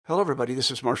Hello, everybody. This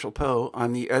is Marshall Poe.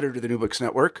 I'm the editor of the New Books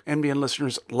Network. NBN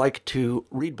listeners like to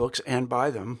read books and buy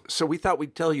them. So we thought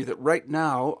we'd tell you that right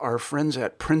now, our friends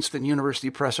at Princeton University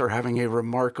Press are having a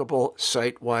remarkable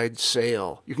site-wide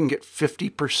sale. You can get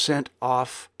 50%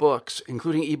 off books,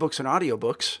 including ebooks and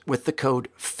audiobooks, with the code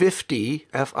 50,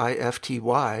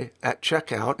 F-I-F-T-Y, at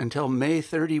checkout until May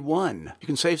 31. You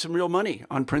can save some real money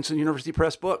on Princeton University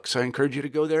Press books. I encourage you to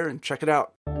go there and check it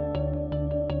out.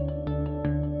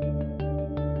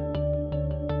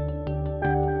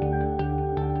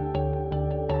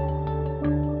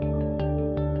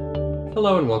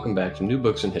 Hello and welcome back to New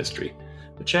Books in History,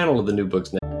 the channel of the New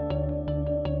Books Network.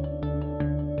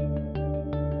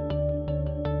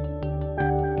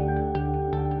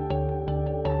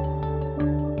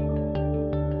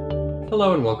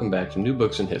 Hello and welcome back to New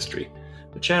Books in History,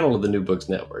 the channel of the New Books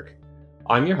Network.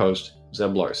 I'm your host,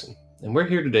 Zeb Larson, and we're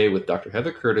here today with Dr.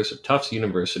 Heather Curtis of Tufts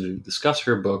University to discuss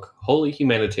her book, Holy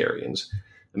Humanitarians,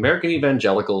 American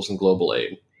Evangelicals and Global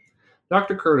Aid.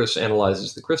 Dr. Curtis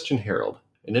analyzes the Christian Herald,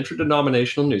 an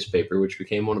interdenominational newspaper which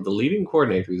became one of the leading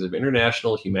coordinators of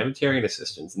international humanitarian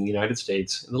assistance in the United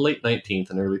States in the late 19th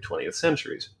and early 20th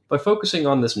centuries. By focusing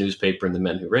on this newspaper and the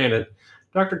men who ran it,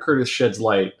 Dr. Curtis sheds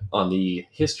light on the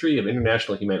history of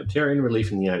international humanitarian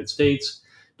relief in the United States,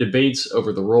 debates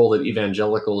over the role that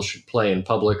evangelicals should play in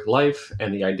public life,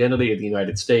 and the identity of the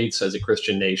United States as a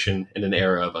Christian nation in an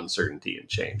era of uncertainty and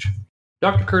change.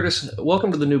 Dr. Curtis,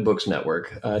 welcome to the New Books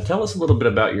Network. Tell us a little bit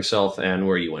about yourself and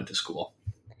where you went to school.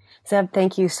 Zeb,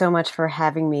 thank you so much for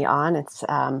having me on. It's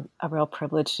a real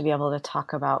privilege to be able to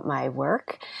talk about my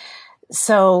work.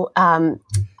 So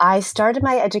I started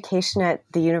my education at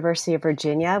the University of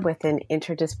Virginia with an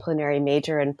interdisciplinary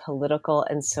major in political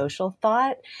and social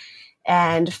thought.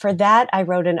 And for that, I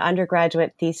wrote an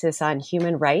undergraduate thesis on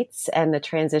human rights and the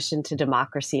transition to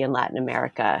democracy in Latin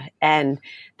America. And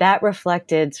that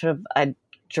reflected sort of a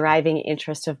driving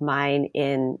interest of mine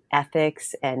in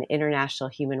ethics and international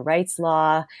human rights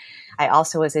law. I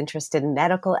also was interested in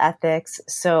medical ethics.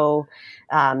 So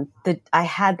I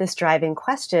had this driving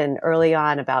question early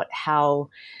on about how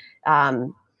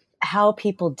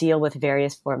people deal with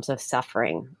various forms of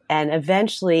suffering. And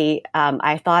eventually,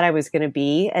 I thought I was going to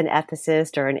be an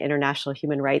ethicist or an international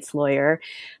human rights lawyer,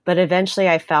 but eventually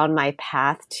I found my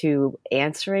path to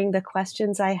answering the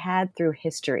questions I had through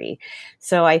history.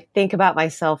 So I think about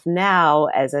myself now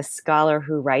as a scholar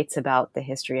who writes about the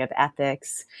history of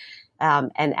ethics,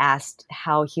 and asked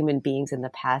how human beings in the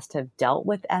past have dealt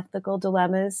with ethical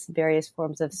dilemmas, various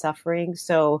forms of suffering.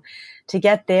 So to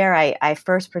get there, I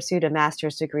first pursued a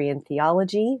master's degree in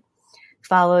theology,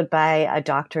 followed by a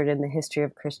doctorate in the history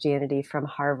of Christianity from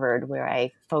Harvard, where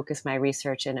I focused my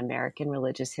research in American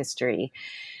religious history.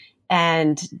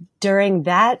 And during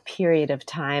that period of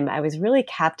time, I was really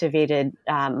captivated.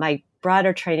 My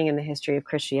broader training in the history of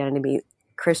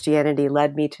Christianity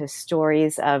led me to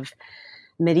stories of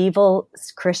medieval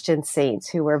Christian saints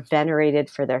who were venerated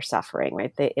for their suffering,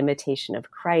 right? The imitation of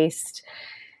Christ.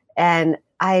 And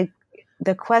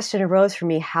the question arose for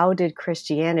me, how did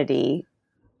Christianity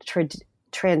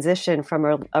transition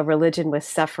from a religion with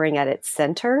suffering at its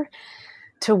center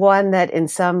to one that in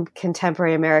some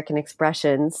contemporary American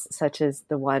expressions, such as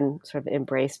the one sort of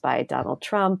embraced by Donald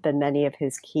Trump and many of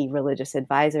his key religious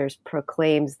advisors,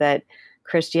 proclaims that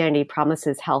Christianity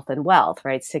promises health and wealth,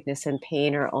 right? Sickness and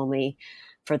pain are only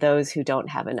for those who don't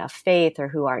have enough faith or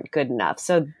who aren't good enough.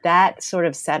 So that sort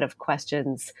of set of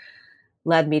questions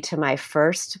led me to my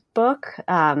first book,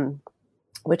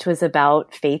 which was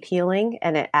about faith healing.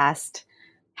 And it asked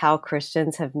how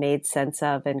Christians have made sense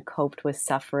of and coped with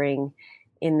suffering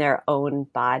in their own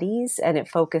bodies. And it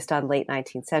focused on late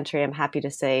 19th century. I'm happy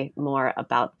to say more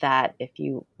about that if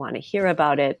you want to hear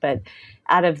about it. But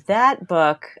out of that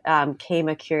book came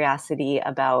a curiosity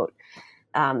about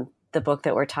the book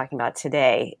that we're talking about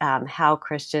today, how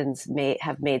Christians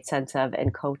have made sense of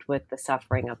and coped with the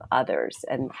suffering of others,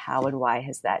 and how and why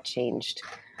has that changed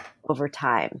over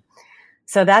time.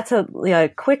 So that's a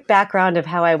quick background of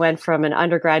how I went from an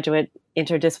undergraduate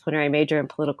interdisciplinary major in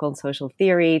political and social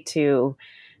theory to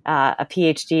a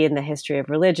PhD in the history of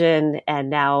religion, and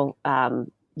now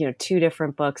two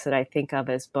different books that I think of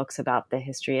as books about the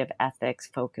history of ethics,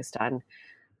 focused on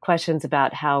questions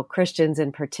about how Christians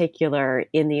in particular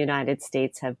in the United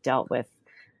States have dealt with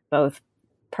both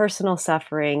personal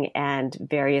suffering and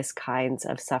various kinds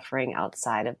of suffering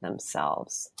outside of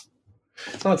themselves.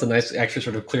 So that's a nice, actually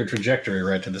sort of clear trajectory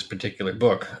right to this particular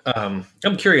book. I'm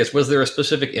curious, was there a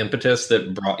specific impetus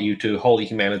that brought you to Holy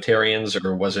Humanitarians,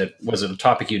 or was it a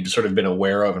topic you'd sort of been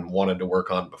aware of and wanted to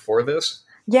work on before this?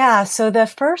 Yeah, so the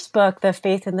first book, The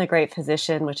Faith in the Great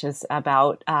Physician, which is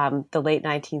about the late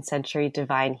 19th century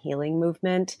divine healing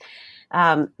movement,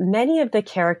 many of the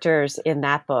characters in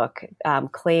that book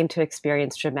claimed to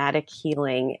experience dramatic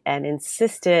healing and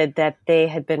insisted that they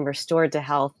had been restored to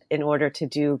health in order to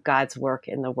do God's work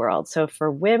in the world. So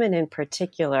for women in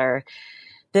particular,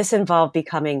 this involved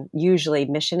becoming usually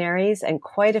missionaries, and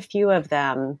quite a few of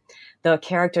them, the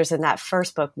characters in that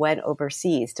first book, went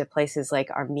overseas to places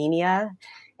like Armenia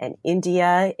and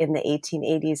India in the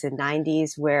 1880s and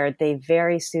 90s, where they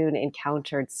very soon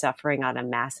encountered suffering on a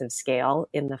massive scale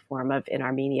in the form of, in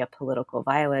Armenia, political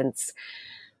violence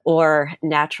or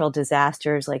natural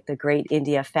disasters like the great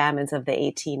India famines of the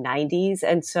 1890s.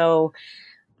 And so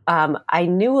I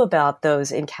knew about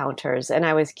those encounters, and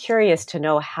I was curious to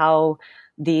know how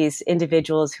these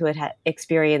individuals who had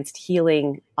experienced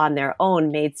healing on their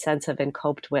own made sense of and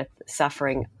coped with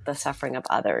suffering, the suffering of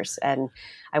others. And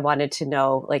I wanted to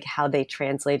know like how they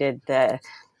translated the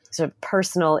sort of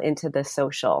personal into the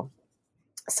social.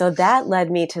 So that led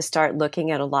me to start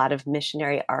looking at a lot of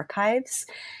missionary archives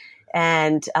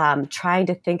and trying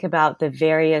to think about the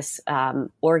various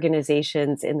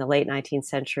organizations in the late 19th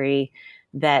century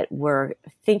that were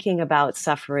thinking about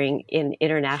suffering in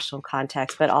international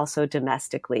context, but also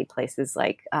domestically, places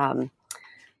like the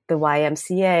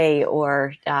YMCA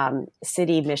or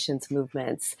city missions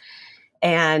movements.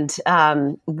 And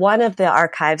one of the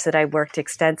archives that I worked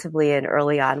extensively in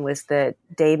early on was the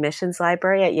Day Missions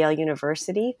Library at Yale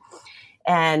University.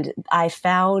 And I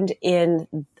found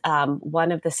in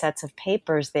one of the sets of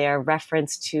papers there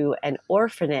reference to an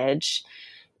orphanage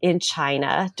in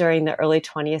China during the early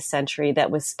 20th century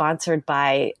that was sponsored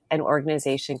by an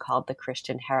organization called the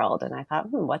Christian Herald. And I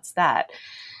thought, what's that?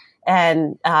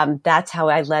 And that's how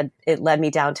it led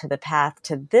me down to the path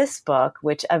to this book,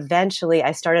 which eventually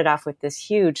I started off with this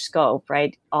huge scope,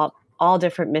 right? All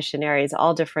different missionaries,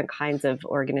 all different kinds of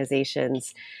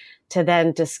organizations, to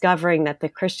then discovering that the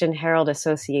Christian Herald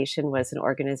Association was an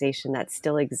organization that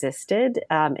still existed.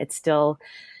 It still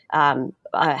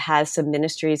has some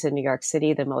ministries in New York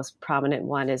City. The most prominent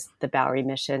one is the Bowery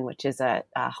Mission, which is a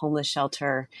homeless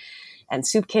shelter and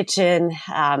soup kitchen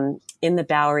in the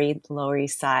Bowery, Lower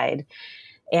East Side.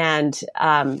 And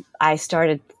I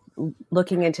started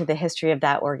looking into the history of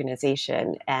that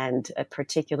organization, and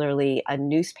particularly a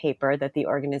newspaper that the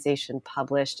organization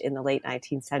published in the late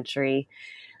 19th century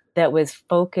that was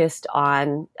focused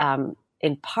on,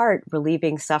 in part,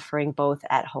 relieving suffering both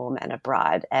at home and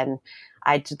abroad. And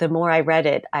the more I read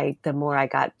it, the more I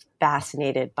got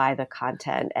fascinated by the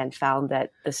content and found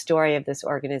that the story of this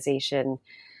organization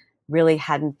really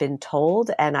hadn't been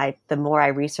told. And the more I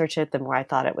researched it, the more I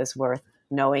thought it was worth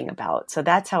knowing about. So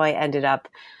that's how I ended up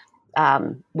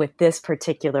with this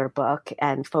particular book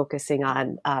and focusing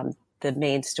on the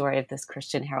main story of this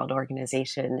Christian Herald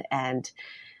organization and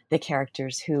the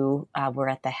characters who were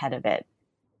at the head of it.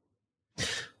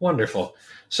 Wonderful.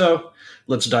 So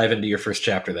let's dive into your first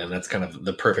chapter then. That's kind of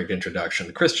the perfect introduction.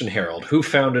 The Christian Herald, who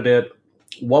founded it?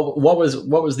 What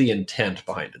was the intent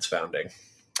behind its founding?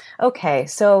 Okay,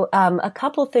 so a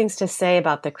couple things to say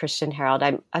about the Christian Herald.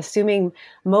 I'm assuming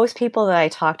most people that I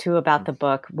talk to about the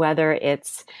book, whether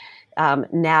it's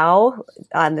now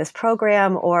on this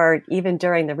program or even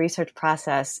during the research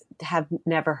process, have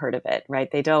never heard of it, right?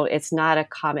 It's not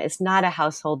a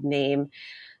household name.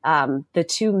 The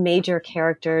two major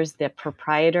characters, the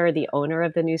proprietor, the owner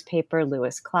of the newspaper,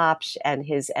 Lewis Klopsch, and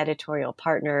his editorial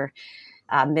partner,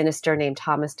 minister named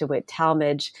Thomas DeWitt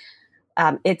Talmage.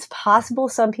 It's possible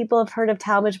some people have heard of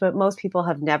Talmage, but most people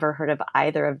have never heard of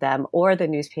either of them or the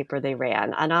newspaper they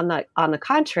ran. And on the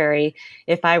contrary,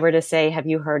 if I were to say, have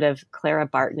you heard of Clara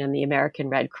Barton and the American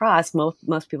Red Cross?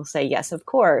 Most people say, yes, of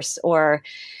course. Or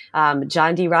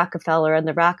John D. Rockefeller and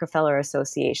the Rockefeller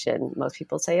Association. Most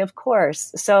people say, of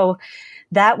course. So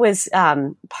that was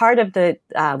part of the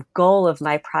goal of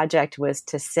my project, was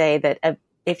to say that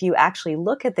if you actually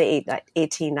look at the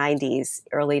 1890s,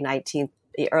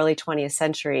 the early 20th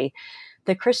century,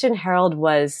 the Christian Herald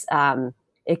was an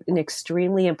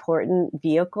extremely important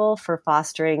vehicle for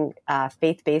fostering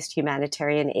faith-based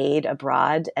humanitarian aid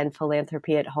abroad and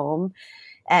philanthropy at home,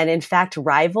 and in fact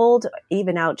rivaled,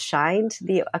 even outshined,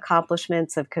 the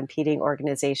accomplishments of competing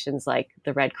organizations like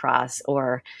the Red Cross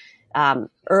or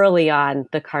early on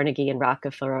the Carnegie and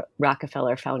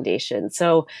Rockefeller Foundation.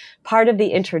 So part of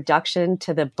the introduction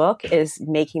to the book is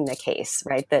making the case,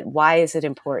 right? That why is it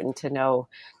important to know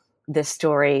this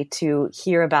story, to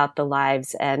hear about the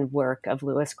lives and work of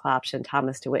Lewis Klopsch and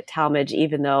Thomas DeWitt Talmage,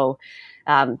 even though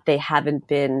they haven't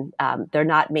been, they're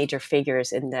not major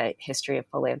figures in the history of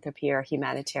philanthropy or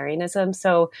humanitarianism.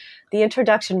 So the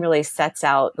introduction really sets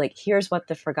out, like, here's what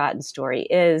the forgotten story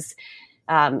is.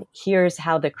 Here's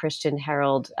how the Christian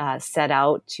Herald set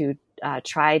out to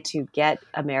try to get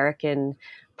American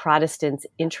Protestants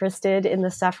interested in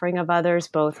the suffering of others,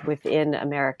 both within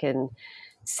American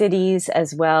cities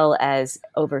as well as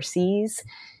overseas,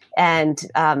 and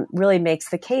really makes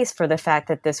the case for the fact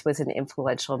that this was an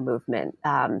influential movement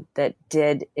that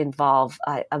did involve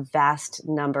a vast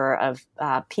number of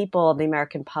people, the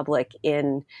American public,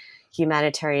 in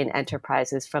humanitarian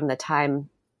enterprises from the time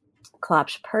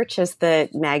Klopsch purchased the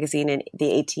magazine in the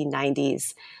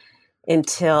 1890s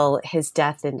until his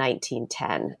death in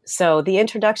 1910. So the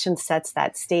introduction sets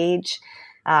that stage.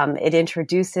 It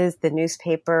introduces the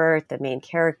newspaper, the main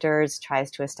characters, tries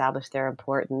to establish their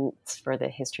importance for the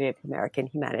history of American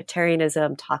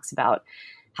humanitarianism, talks about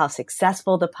how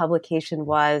successful the publication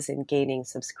was in gaining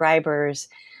subscribers,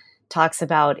 talks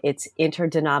about its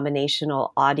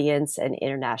interdenominational audience and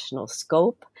international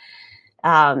scope.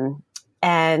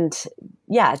 And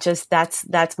yeah, just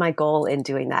that's my goal in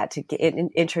doing that, to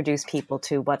introduce people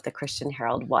to what the Christian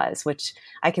Herald was, which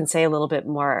I can say a little bit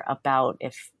more about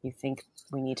if you think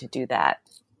we need to do that.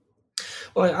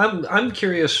 Well, I'm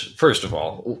curious, first of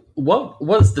all, what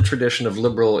was the tradition of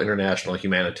liberal international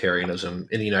humanitarianism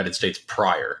in the United States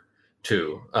prior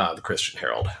to the Christian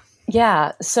Herald?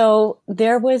 Yeah, so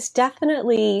there was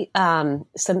definitely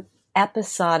some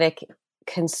episodic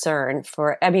concern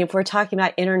for, I mean, if we're talking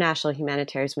about international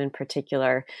humanitarianism in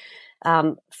particular,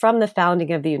 from the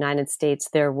founding of the United States,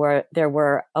 there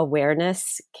were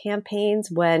awareness campaigns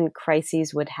when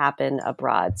crises would happen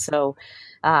abroad. So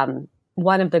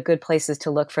one of the good places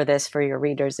to look for this for your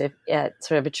readers, if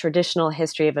sort of a traditional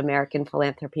history of American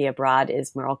philanthropy abroad,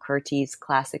 is Merle Curti's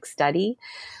classic study.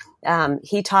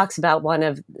 He talks about one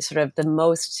of sort of the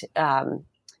most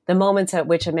the moments at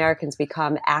which Americans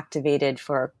become activated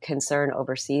for concern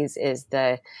overseas is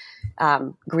the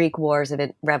Greek Wars of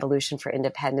Revolution for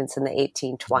Independence in the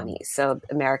 1820s. So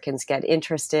Americans get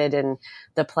interested in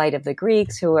the plight of the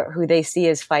Greeks, who they see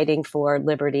as fighting for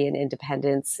liberty and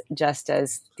independence, just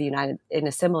as in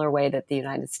a similar way that the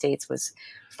United States was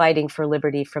fighting for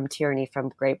liberty from tyranny from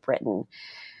Great Britain.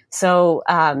 So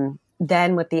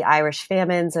then with the Irish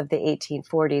famines of the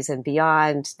 1840s and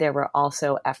beyond, there were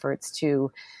also efforts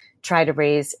to try to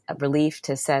raise relief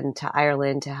to send to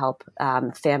Ireland to help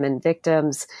famine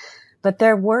victims. But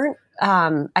there weren't,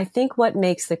 I think what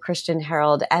makes the Christian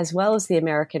Herald, as well as the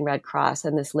American Red Cross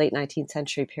in this late 19th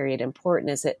century period,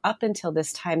 important is that up until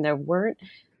this time, there weren't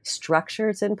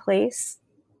structures in place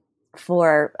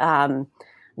for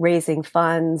raising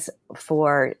funds,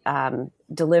 for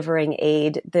delivering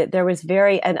aid. That there was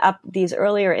these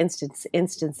earlier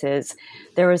instances,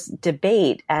 there was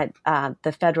debate at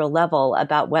the federal level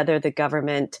about whether the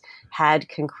government had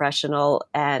congressional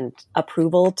and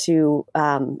approval to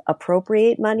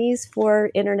appropriate monies for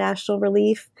international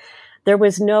relief. There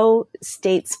was no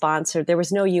state sponsored, there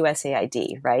was no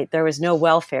USAID, right? There was no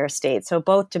welfare state. So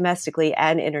both domestically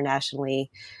and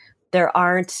internationally, there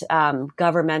aren't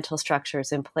governmental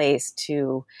structures in place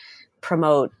to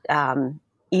promote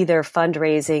either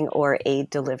fundraising or aid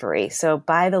delivery. So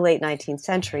by the late 19th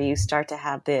century, you start to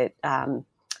have the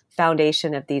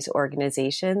foundation of these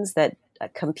organizations that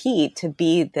compete to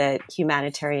be the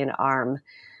humanitarian arm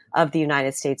of the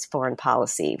United States foreign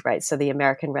policy, right? So the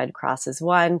American Red Cross is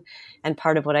one. And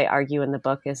part of what I argue in the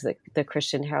book is that the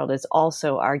Christian Herald is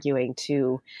also arguing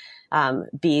to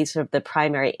be sort of the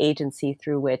primary agency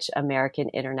through which American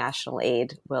international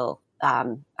aid will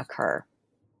occur.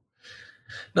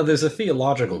 Now, there's a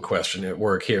theological question at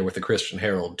work here with the Christian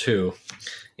Herald, too.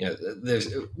 You know,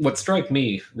 what struck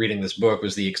me reading this book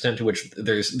was the extent to which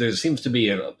there seems to be,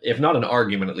 if not an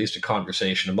argument, at least a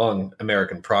conversation among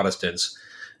American Protestants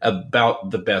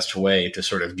about the best way to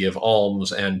sort of give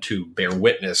alms and to bear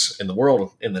witness in the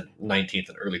world in the 19th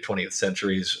and early 20th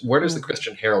centuries. Where does the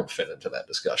Christian Herald fit into that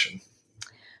discussion?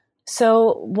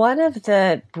 So one of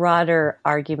the broader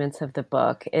arguments of the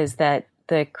book is that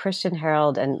the Christian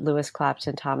Herald and Lewis Klopsch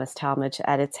and Thomas Talmage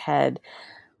at its head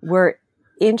were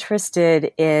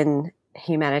interested in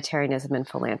humanitarianism and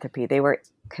philanthropy. They were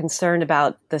concerned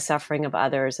about the suffering of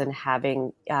others and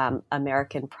having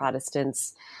American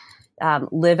Protestants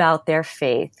live out their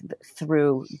faith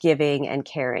through giving and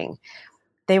caring.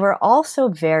 They were also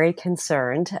very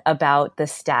concerned about the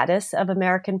status of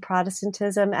American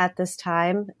Protestantism at this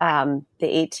time. The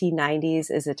 1890s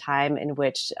is a time in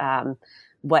which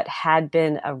what had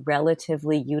been a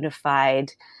relatively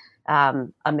unified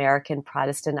American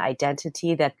Protestant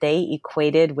identity that they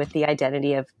equated with the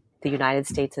identity of the United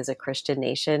States as a Christian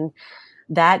nation,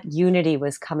 that unity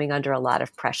was coming under a lot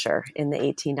of pressure in the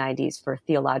 1890s for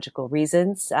theological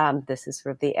reasons. This is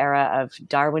sort of the era of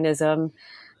Darwinism,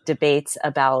 debates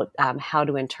about how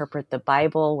to interpret the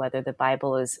Bible, whether the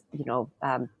Bible is,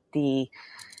 the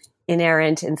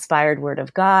inerrant, inspired word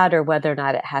of God, or whether or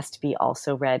not it has to be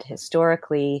also read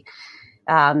historically.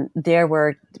 There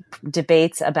were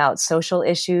debates about social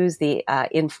issues, the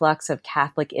influx of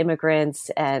Catholic immigrants,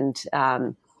 and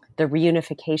the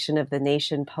reunification of the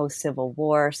nation post-Civil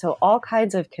War. So all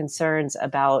kinds of concerns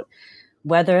about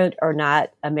whether or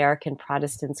not American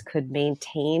Protestants could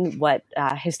maintain what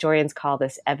historians call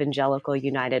this evangelical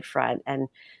united front. And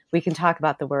we can talk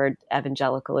about the word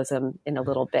evangelicalism in a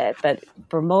little bit, but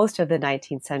for most of the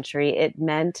 19th century, it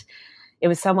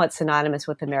was somewhat synonymous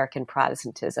with American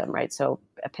Protestantism, right? So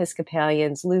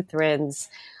Episcopalians, Lutherans,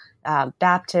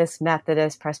 Baptists,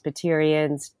 Methodists,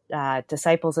 Presbyterians,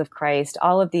 Disciples of Christ,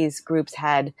 all of these groups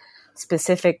had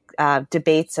specific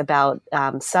debates about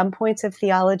some points of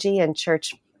theology and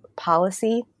church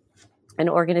policy and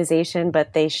organization,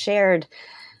 but they shared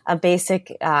a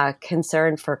basic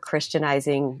concern for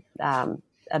Christianizing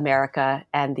America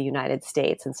and the United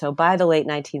States. And so by the late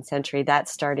 19th century,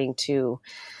 that's starting to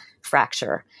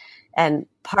fracture. And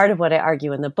part of what I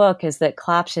argue in the book is that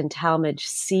Klopsch and Talmage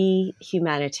see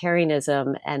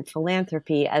humanitarianism and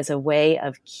philanthropy as a way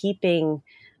of keeping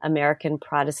American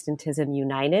Protestantism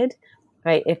united,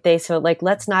 right?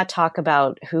 Let's not talk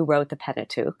about who wrote the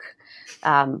Pentateuch,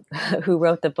 who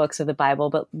wrote the books of the Bible,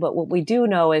 but what we do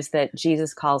know is that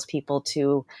Jesus calls people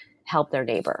to help their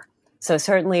neighbor. So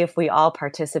certainly if we all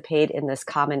participate in this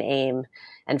common aim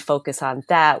and focus on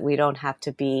that, we don't have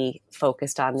to be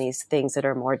focused on these things that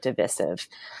are more divisive.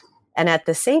 And at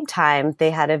the same time,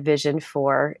 they had a vision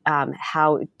for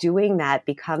how doing that,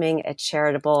 becoming a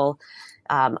charitable,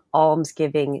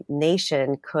 almsgiving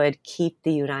nation could keep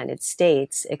the United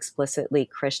States explicitly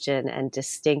Christian and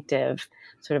distinctive,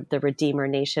 sort of the Redeemer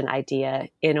Nation idea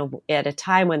at a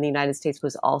time when the United States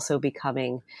was also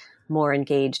becoming more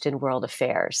engaged in world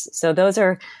affairs. So those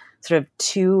are sort of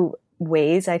two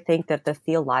ways I think that the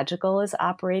theological is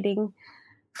operating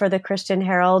for the Christian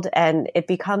Herald. And it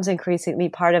becomes increasingly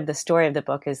part of the story of the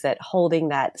book is that holding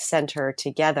that center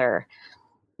together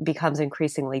becomes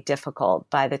increasingly difficult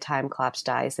by the time Klopsch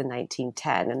dies in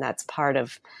 1910. And that's part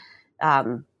of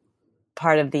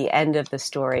the end of the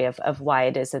story of why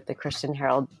it is that the Christian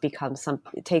Herald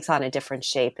takes on a different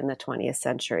shape in the 20th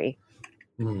century.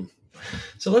 Mm.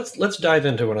 So let's dive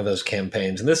into one of those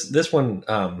campaigns, and this one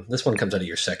comes out of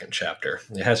your second chapter.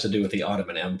 It has to do with the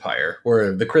Ottoman Empire,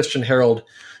 where the Christian Herald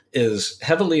is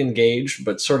heavily engaged,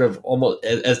 but sort of almost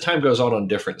as time goes on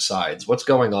different sides. What's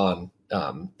going on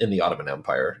in the Ottoman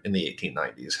Empire in the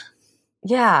 1890s?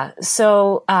 Yeah,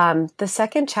 so the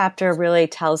second chapter really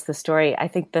tells the story. I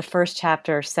think the first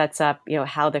chapter sets up,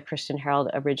 how the Christian Herald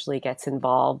originally gets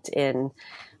involved in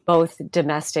both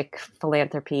domestic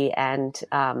philanthropy and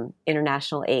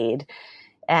international aid.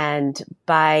 And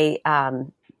by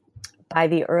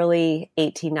the early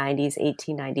 1890s,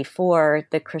 1894,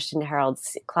 the Christian Herald,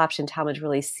 Klopsch and Talmage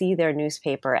really see their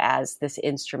newspaper as this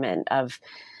instrument of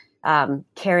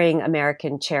carrying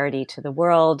American charity to the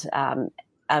world.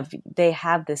 They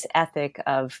have this ethic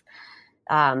of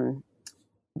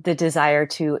the desire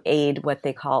to aid what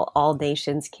they call all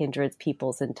nations, kindreds,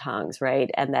 peoples, and tongues,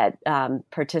 right? And that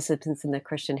participants in the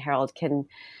Christian Herald can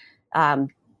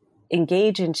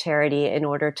engage in charity in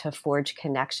order to forge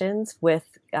connections with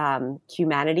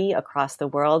humanity across the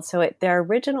world. So their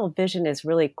original vision is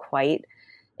really quite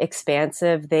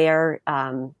expansive. They are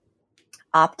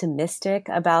optimistic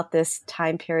about this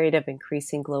time period of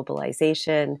increasing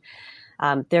globalization.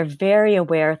 They're very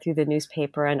aware through the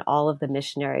newspaper and all of the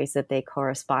missionaries that they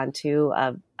correspond to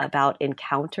about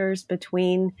encounters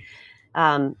between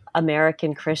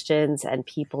American Christians and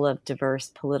people of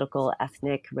diverse political,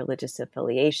 ethnic, religious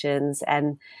affiliations.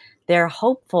 And they're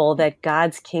hopeful that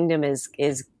God's kingdom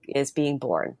is being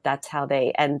born. That's how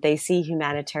they see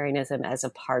humanitarianism as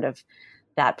a part of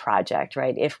that project,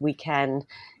 right? If we can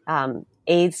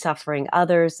aid suffering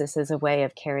others, this is a way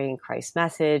of carrying Christ's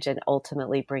message and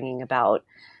ultimately bringing about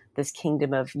this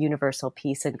kingdom of universal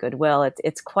peace and goodwill.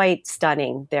 It's quite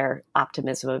stunning, their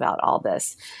optimism about all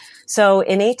this. So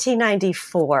in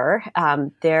 1894,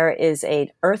 there is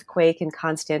an earthquake in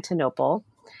Constantinople,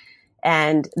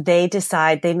 and they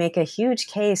make a huge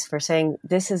case for saying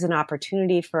this is an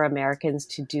opportunity for Americans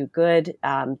to do good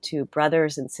to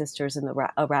brothers and sisters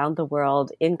around the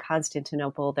world. In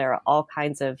Constantinople, there are all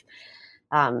kinds of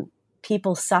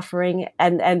people suffering.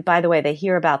 And by the way, they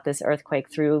hear about this earthquake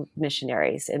through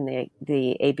missionaries in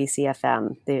the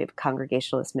ABCFM, the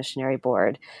Congregationalist Missionary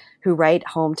Board, who write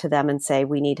home to them and say,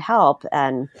 we need help.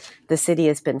 And the city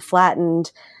has been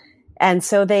flattened. And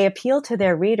so they appeal to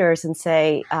their readers and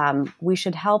say, we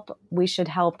should help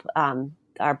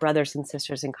our brothers and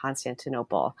sisters in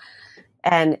Constantinople.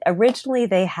 And originally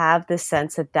they have this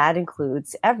sense that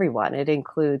includes everyone. It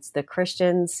includes the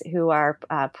Christians who are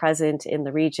present in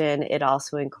the region. It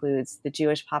also includes the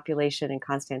Jewish population in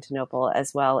Constantinople,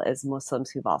 as well as Muslims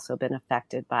who've also been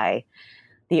affected by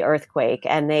the earthquake.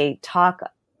 And they talk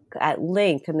at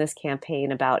length in this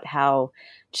campaign about how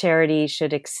charity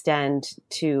should extend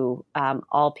to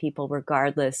all people,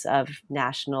 regardless of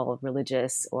national,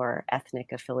 religious, or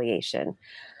ethnic affiliation.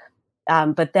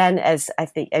 But then, as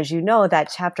you know,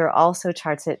 that chapter also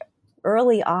charts it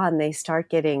early on. They start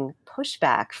getting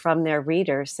pushback from their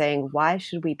readers saying, why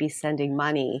should we be sending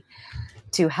money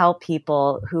to help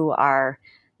people who are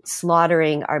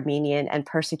slaughtering Armenian and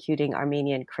persecuting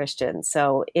Armenian Christians?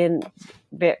 So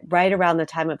right around the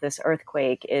time of this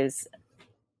earthquake is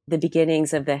the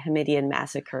beginnings of the Hamidian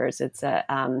massacres. It's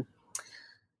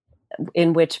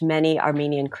in which many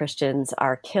Armenian Christians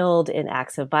are killed in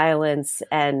acts of violence.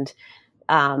 And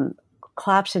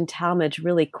Klopsch and Talmage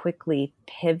really quickly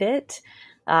pivot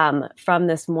from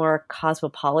this more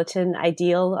cosmopolitan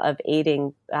ideal of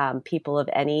aiding people of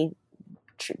any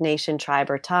nation, tribe,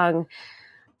 or tongue,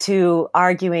 to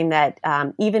arguing that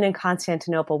even in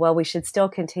Constantinople, well, we should still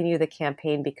continue the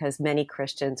campaign because many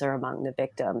Christians are among the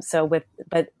victims.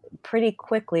 But pretty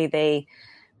quickly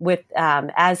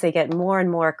as they get more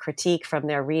and more critique from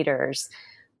their readers,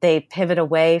 they pivot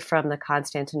away from the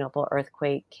Constantinople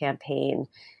earthquake campaign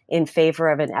in favor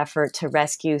of an effort to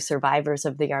rescue survivors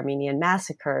of the Armenian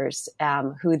massacres,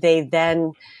 who they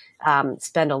then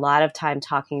spend a lot of time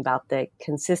talking about the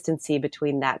consistency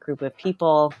between that group of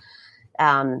people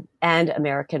and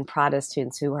American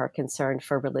Protestants who are concerned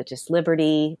for religious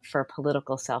liberty, for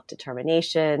political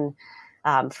self-determination,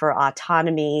 for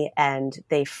autonomy. And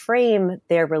they frame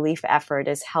their relief effort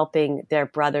as helping their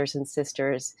brothers and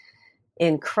sisters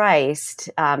in Christ,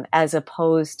 as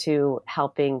opposed to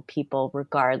helping people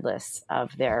regardless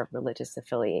of their religious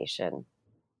affiliation.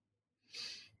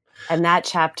 And that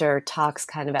chapter talks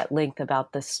kind of at length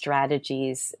about the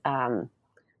strategies,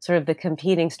 sort of the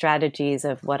competing strategies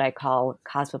of what I call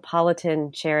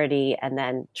cosmopolitan charity and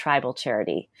then tribal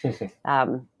charity,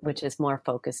 which is more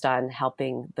focused on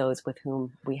helping those with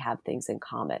whom we have things in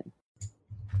common.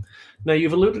 Now,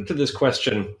 you've alluded to this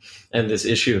question and this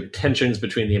issue of tensions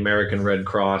between the American Red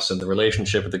Cross and the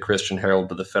relationship of the Christian Herald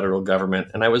to the federal government.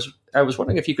 And I was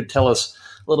wondering if you could tell us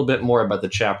a little bit more about the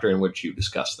chapter in which you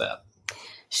discuss that.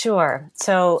 Sure.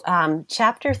 So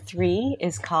chapter 3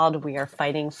 is called We Are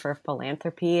Fighting for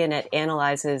Philanthropy, and it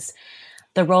analyzes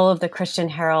the role of the Christian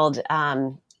Herald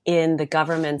in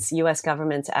the U.S.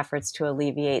 government's efforts to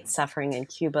alleviate suffering in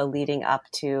Cuba leading up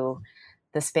to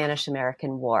the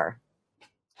Spanish-American War.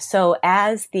 So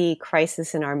as the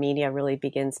crisis in Armenia really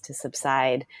begins to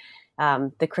subside,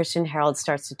 the Christian Herald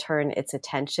starts to turn its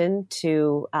attention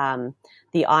to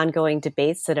the ongoing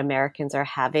debates that Americans are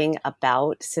having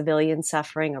about civilian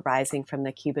suffering arising from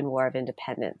the Cuban War of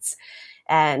Independence.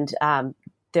 And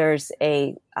there's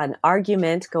an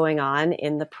argument going on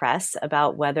in the press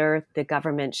about whether the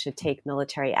government should take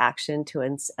military action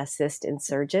to assist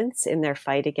insurgents in their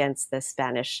fight against the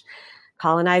Spanish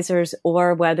colonizers,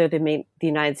 or whether the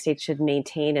United States should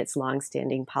maintain its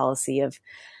longstanding policy of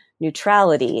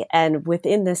neutrality. And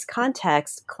within this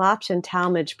context, Klopsch and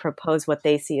Talmage propose what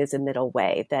they see as a middle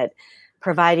way, that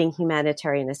providing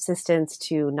humanitarian assistance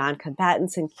to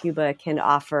non-combatants in Cuba can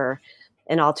offer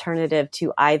an alternative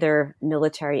to either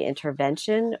military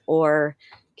intervention or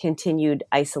continued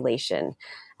isolation.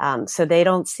 So they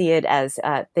don't see it as,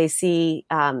 they see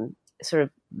sort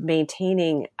of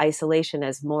maintaining isolation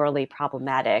as morally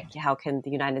problematic. How can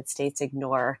the United States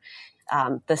ignore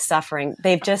the suffering?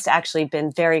 They've just actually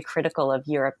been very critical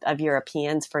of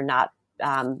Europeans for not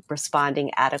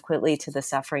responding adequately to the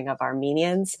suffering of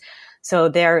Armenians. So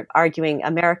they're arguing,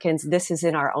 Americans, this is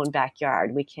in our own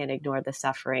backyard. We can't ignore the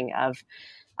suffering of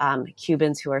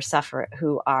Cubans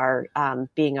who are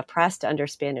being oppressed under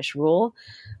Spanish rule.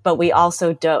 But we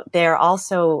also they're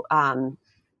also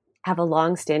have a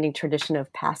long-standing tradition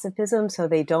of pacifism, so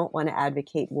they don't want to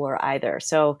advocate war either.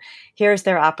 So here's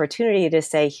their opportunity to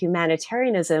say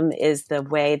humanitarianism is the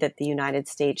way that the United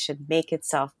States should make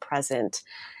itself present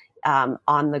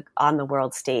on the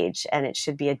world stage, and it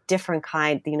should be a different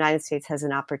kind. The United States has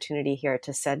an opportunity here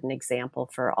to set an example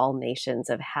for all nations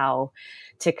of how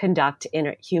to conduct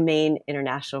humane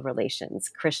international relations,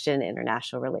 Christian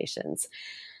international relations.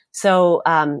 So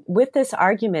with this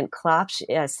argument,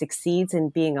 Klopsch succeeds in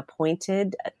being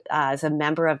appointed as a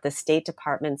member of the State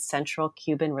Department's Central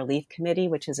Cuban Relief Committee,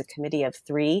 which is a committee of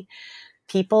 3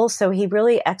 people. So he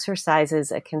really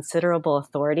exercises a considerable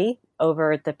authority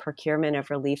over the procurement of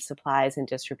relief supplies and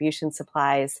distribution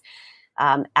supplies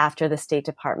after the State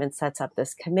Department sets up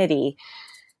this committee.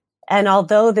 And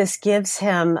although this gives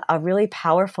him a really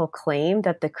powerful claim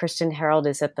that the Christian Herald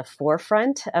is at the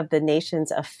forefront of the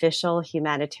nation's official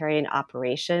humanitarian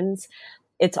operations,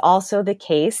 it's also the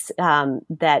case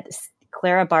that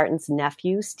Clara Barton's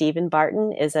nephew, Stephen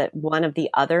Barton, is one of the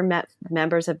other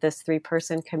members of this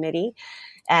 3-person committee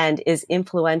and is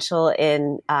influential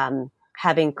in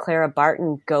having Clara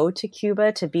Barton go to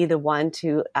Cuba to be the one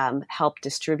to help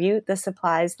distribute the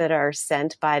supplies that are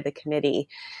sent by the committee.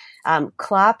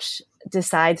 Klopsch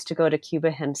decides to go to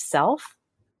Cuba himself.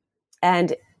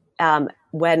 And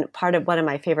one of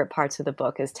my favorite parts of the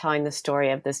book is telling the story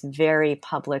of this very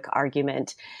public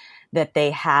argument that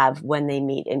they have when they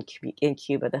meet in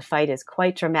Cuba. The fight is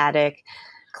quite dramatic.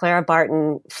 Clara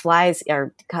Barton flies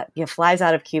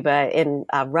out of Cuba in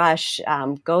a rush,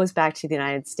 goes back to the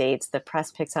United States. The press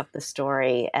picks up the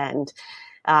story, and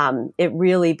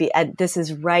this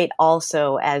is right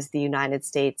also as the United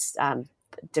States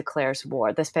declares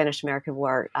war. The Spanish-American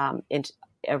War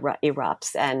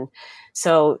erupts. And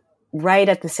so right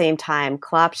at the same time,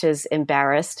 Klopsch is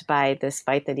embarrassed by this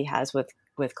fight that he has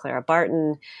with Clara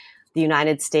Barton. The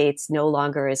United States no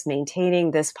longer is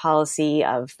maintaining this policy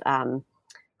of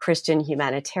Christian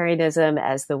humanitarianism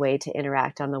as the way to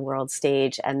interact on the world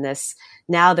stage. And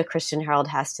now the Christian Herald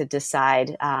has to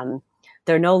decide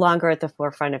they're no longer at the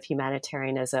forefront of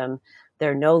humanitarianism.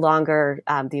 They're no longer,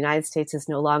 the United States is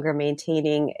no longer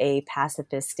maintaining a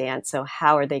pacifist stance. So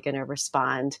how are they going to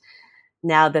respond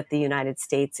now that the United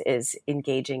States is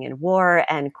engaging in war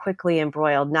and quickly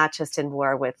embroiled, not just in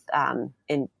war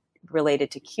related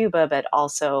to Cuba, but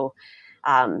also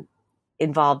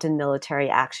involved in military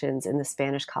actions in the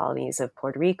Spanish colonies of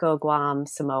Puerto Rico, Guam,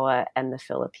 Samoa, and the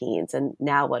Philippines. And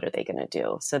now what are they going to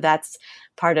do? So that's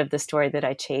part of the story that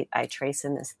I trace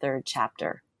in this 3rd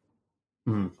chapter.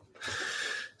 Mm.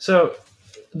 So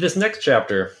this next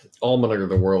chapter, Almoner of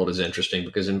the World, is interesting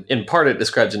because in part it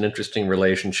describes an interesting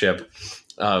relationship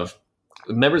of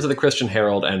members of the Christian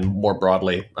Herald and more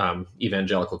broadly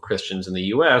evangelical Christians in the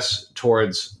U.S.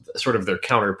 towards sort of their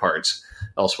counterparts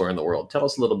elsewhere in the world. Tell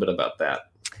us a little bit about that.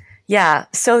 Yeah.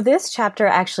 So this chapter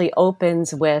actually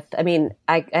opens with,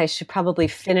 I should probably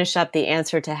finish up the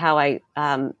answer to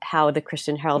how the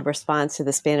Christian Herald responds to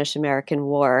the Spanish-American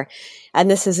War. And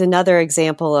this is another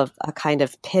example of a kind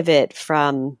of pivot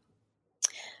from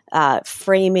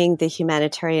framing the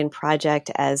humanitarian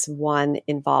project as one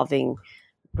involving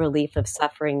relief of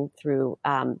suffering through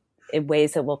in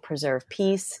ways that will preserve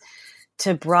peace,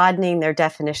 to broadening their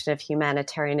definition of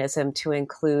humanitarianism to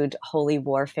include holy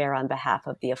warfare on behalf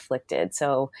of the afflicted.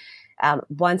 So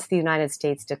once the United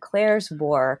States declares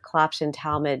war, Klopsch and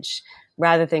Talmage,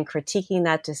 rather than critiquing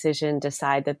that decision,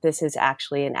 decide that this is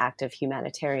actually an act of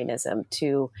humanitarianism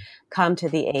to come to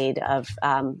the aid of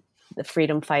the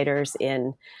freedom fighters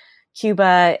in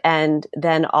Cuba, and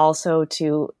then also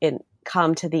to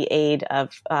come to the aid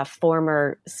of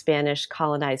former Spanish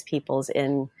colonized peoples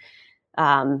in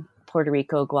Puerto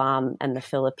Rico, Guam, and the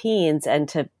Philippines, and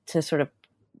to sort of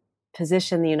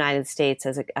position the United States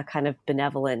as a kind of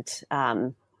benevolent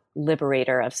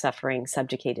liberator of suffering,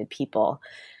 subjugated people.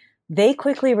 They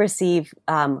quickly receive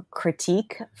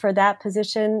critique for that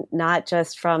position, not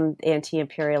just from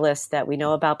anti-imperialists that we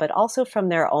know about, but also from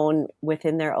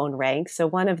within their own ranks. So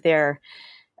one of their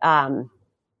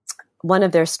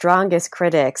strongest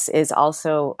critics is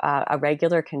also a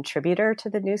regular contributor to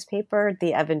the newspaper,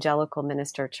 the evangelical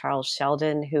minister Charles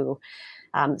Sheldon, who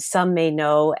some may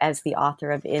know as the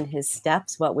author of In His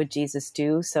Steps, What Would Jesus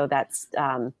Do? So that's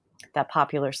that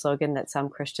popular slogan that some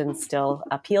Christians still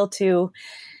appeal to.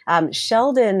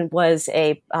 Sheldon was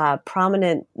a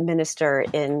prominent minister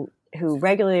who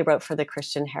regularly wrote for the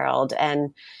Christian Herald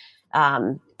and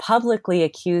publicly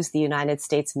accused the United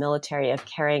States military of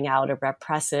carrying out a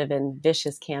repressive and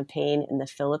vicious campaign in the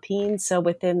Philippines. So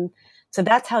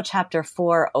that's how chapter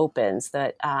 4 opens.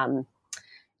 So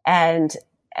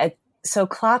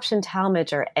Klopsch and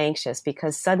Talmage are anxious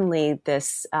because suddenly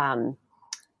this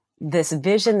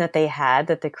vision that they had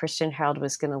that the Christian Herald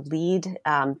was going to lead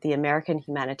the American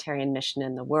humanitarian mission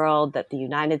in the world, that the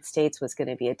United States was going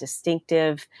to be a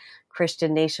distinctive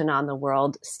Christian nation on the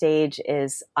world stage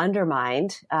is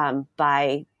undermined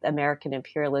by American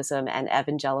imperialism and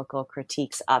evangelical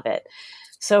critiques of it.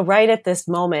 So right at this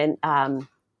moment,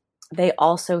 they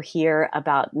also hear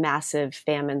about massive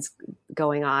famines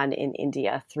going on in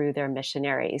India through their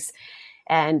missionaries.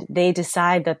 And they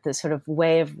decide that the sort of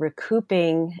way of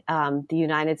recouping the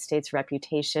United States'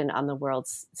 reputation on the world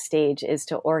stage is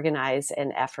to organize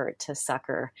an effort to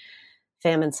succor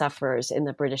famine sufferers in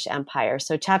the British Empire.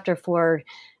 So chapter 4,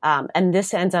 and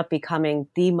this ends up becoming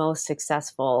the most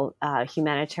successful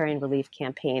humanitarian relief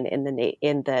campaign in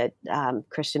the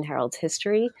Christian Herald's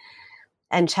history.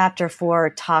 And chapter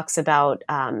 4 talks about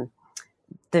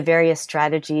the various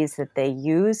strategies that they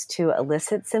use to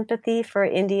elicit sympathy for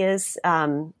India's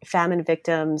famine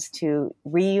victims, to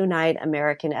reunite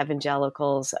American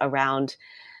evangelicals around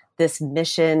this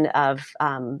mission of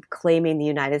claiming the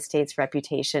United States'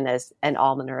 reputation as an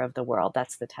almoner of the world.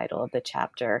 That's the title of the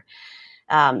chapter.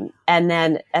 And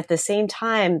then at the same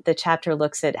time, the chapter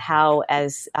looks at how,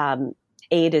 as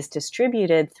aid is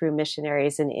distributed through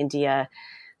missionaries in India,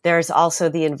 there's also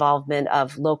the involvement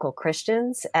of local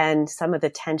Christians and some of the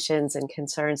tensions and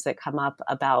concerns that come up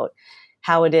about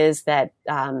how it is that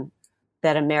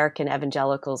that American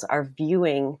evangelicals are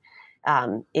viewing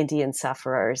Indian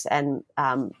sufferers, and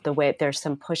the way there's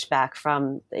some pushback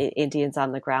from the Indians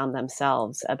on the ground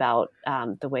themselves about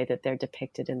the way that they're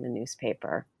depicted in the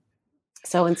newspaper.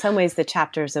 So in some ways, the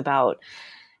chapter is about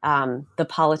the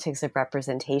politics of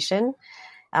representation.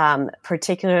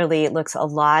 Particularly, it looks a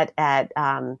lot at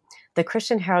the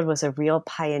Christian Herald was a real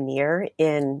pioneer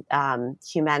in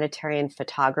humanitarian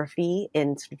photography,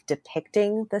 in sort of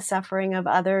depicting the suffering of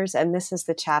others. And this is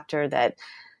the chapter that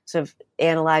sort of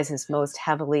analyzes most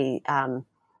heavily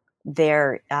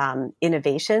their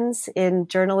innovations in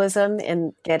journalism,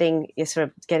 in getting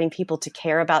people to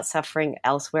care about suffering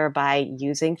elsewhere by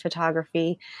using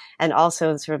photography, and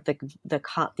also sort of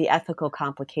the ethical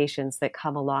complications that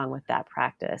come along with that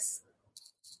practice.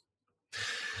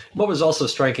 What was also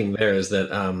striking there is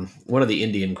that one of the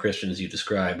Indian Christians you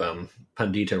describe,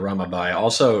 Pandita Ramabai,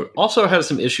 also has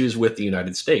some issues with the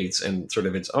United States and sort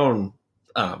of its own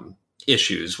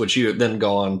issues, which you then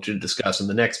go on to discuss in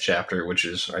the next chapter, which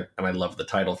is, and I love the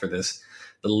title for this,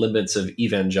 The Limits of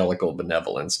Evangelical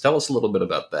Benevolence. Tell us a little bit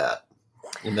about that.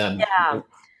 And then, yeah.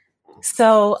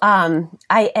 So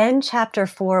I end chapter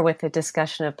 4 with a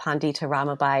discussion of Pandita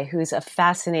Ramabai, who's a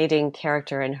fascinating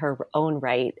character in her own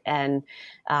right. And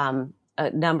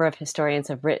a number of historians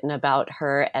have written about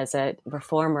her as a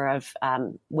reformer of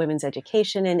women's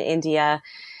education in India.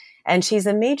 And she's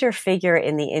a major figure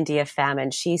in the India famine.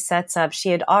 She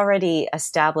had already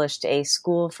established a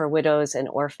school for widows and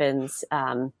orphans,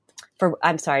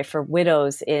 for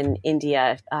widows in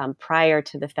India prior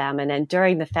to the famine. And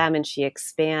during the famine, she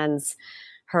expands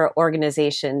her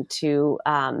organization to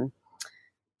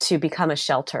become a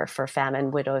shelter for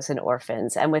famine widows and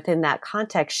orphans. And within that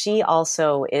context, she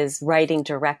also is writing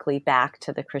directly back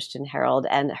to the Christian Herald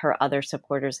and her other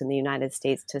supporters in the United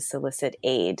States to solicit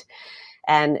aid.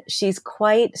 And she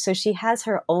has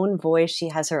her own voice. She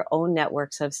has her own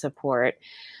networks of support.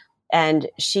 And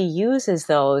she uses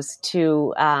those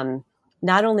to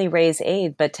not only raise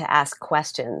aid, but to ask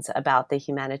questions about the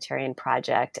humanitarian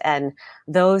project. And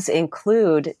those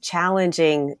include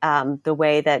challenging the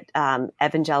way that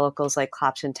evangelicals like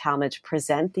Klopsch and Talmage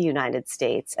present the United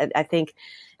States. I think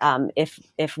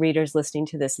if readers listening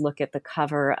to this look at the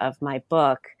cover of my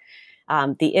book,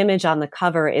 the image on the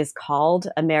cover is called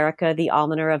America, the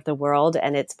Almoner of the World,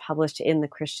 and it's published in the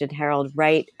Christian Herald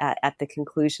right at the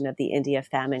conclusion of the India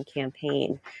famine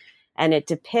campaign. And it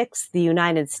depicts the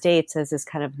United States as this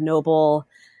kind of noble,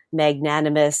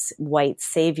 magnanimous white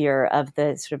savior of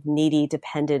the sort of needy,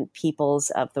 dependent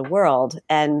peoples of the world.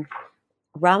 And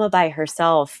Ramabai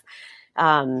herself,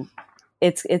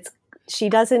 she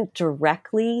doesn't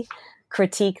directly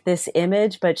critique this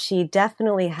image, but she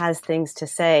definitely has things to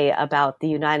say about the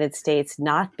United States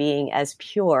not being as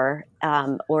pure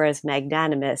or as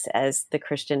magnanimous as the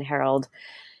Christian Herald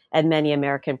and many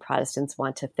American Protestants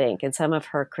want to think. And some of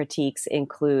her critiques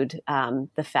include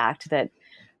the fact that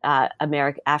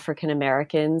African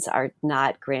Americans are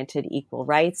not granted equal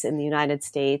rights in the United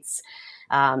States.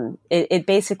 It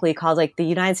basically calls, like, the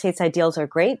United States ideals are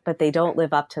great, but they don't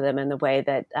live up to them in the way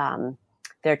that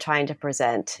they're trying to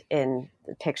present in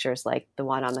pictures like the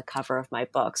one on the cover of my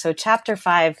book. So chapter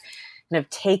 5 kind of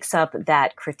takes up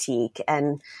that critique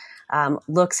and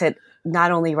looks at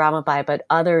not only Ramabai, but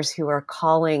others who are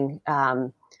calling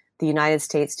the United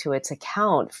States to its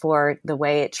account for the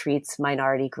way it treats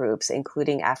minority groups,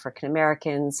 including African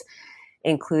Americans,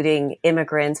 including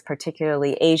immigrants,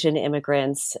 particularly Asian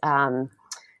immigrants,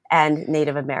 and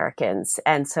Native Americans.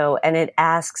 And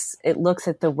it looks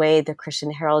at the way the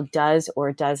Christian Herald does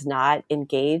or does not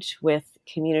engage with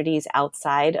communities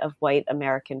outside of white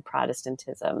American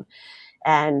Protestantism.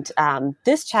 And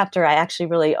this chapter I actually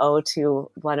really owe to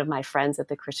one of my friends at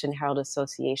the Christian Herald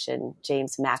Association,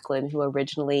 James Macklin, who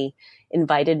originally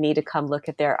invited me to come look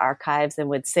at their archives and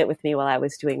would sit with me while I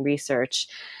was doing research.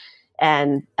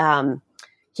 And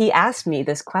he asked me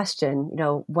this question,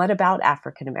 what about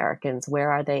African Americans?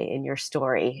 Where are they in your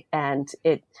story? And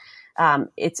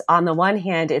it's on the one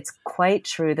hand, it's quite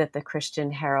true that the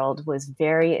Christian Herald was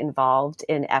very involved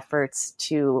in efforts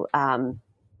to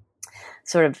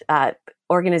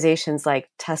organizations like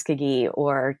Tuskegee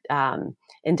or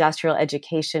industrial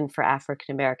education for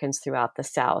African Americans throughout the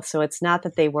South. So it's not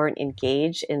that they weren't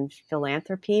engaged in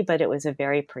philanthropy, but it was a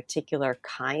very particular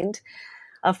kind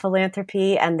of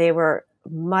philanthropy, and they were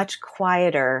much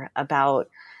quieter about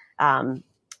the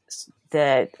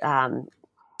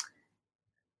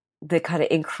kind of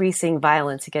increasing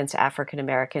violence against African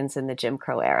Americans in the Jim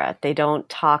Crow era. They don't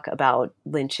talk about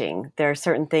lynching. There are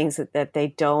certain things that they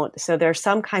don't. So there are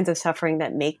some kinds of suffering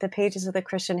that make the pages of the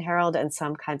Christian Herald and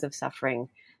some kinds of suffering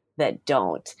that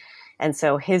don't. And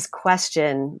so his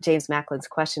question, James Macklin's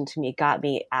question to me, got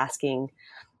me asking,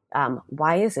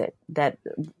 why is it that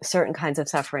certain kinds of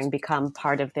suffering become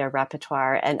part of their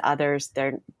repertoire and others,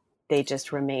 they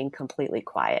just remain completely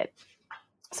quiet?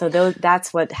 So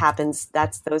that's what happens.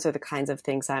 Those are the kinds of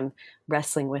things I'm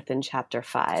wrestling with in chapter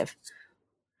 5.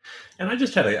 And I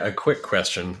just had a quick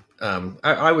question.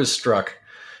 I was struck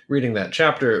reading that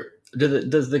chapter.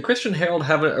 Does the Christian Herald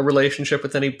have a relationship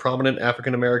with any prominent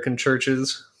African American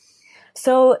churches?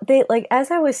 So as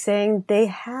I was saying, they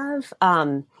have.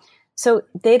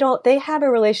 They have a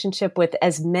relationship with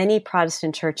as many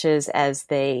Protestant churches as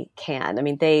they can. I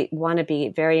mean, they want to be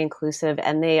very inclusive,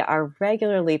 and they are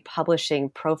regularly publishing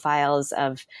profiles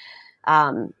of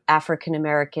African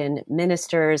American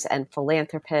ministers and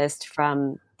philanthropists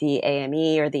from the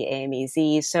AME or the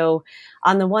AMEZ. So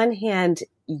on the one hand,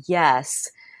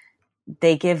 yes,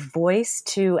 they give voice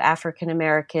to African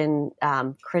American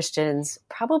Christians,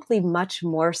 probably much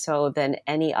more so than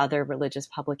any other religious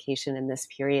publication in this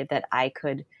period that I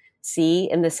could see,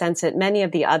 in the sense that many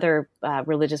of the other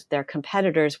their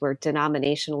competitors were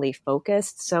denominationally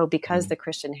focused. So because the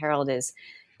Christian Herald is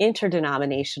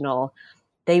interdenominational,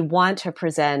 they want to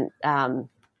present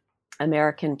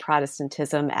American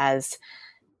Protestantism as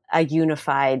a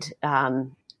unified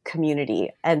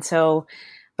community. And so,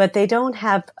 but they don't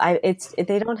have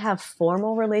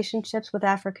formal relationships with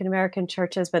African American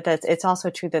churches. But it's also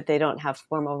true that they don't have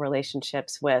formal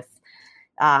relationships with,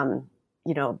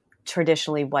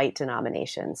 traditionally white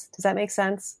denominations. Does that make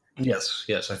sense? Yes,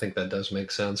 I think that does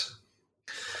make sense.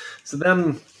 So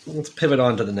then let's pivot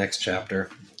on to the next chapter,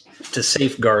 to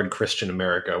safeguard Christian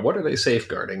America. What are they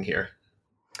safeguarding here?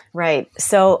 Right.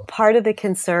 So part of the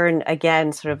concern,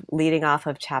 again, sort of leading off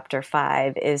of chapter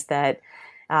 5, is that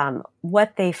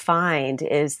what they find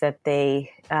is that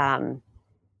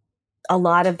a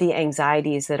lot of the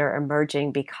anxieties that are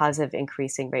emerging because of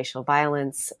increasing racial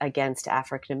violence against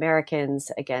African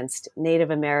Americans, against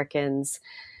Native Americans,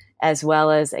 as well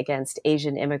as against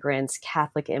Asian immigrants,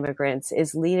 Catholic immigrants,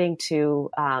 is leading to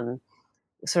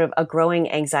sort of a growing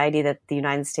anxiety that the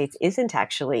United States isn't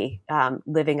actually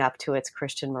living up to its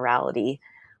Christian morality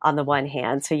on the one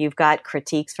hand. So you've got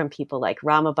critiques from people like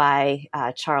Ramabai,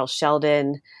 Charles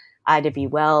Sheldon, Ida B.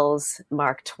 Wells,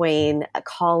 Mark Twain,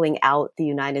 calling out the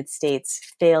United States'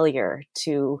 failure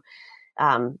to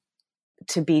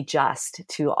be just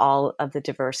to all of the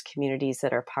diverse communities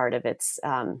that are part of its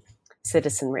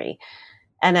citizenry.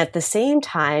 And at the same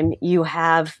time, you've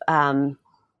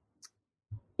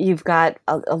got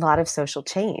a lot of social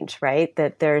change, right?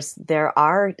 That there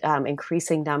are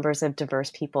increasing numbers of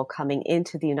diverse people coming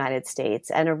into the United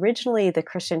States. And originally, the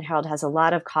Christian Herald has a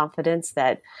lot of confidence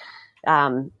that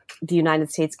the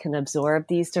United States can absorb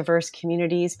these diverse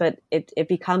communities, but it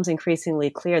becomes increasingly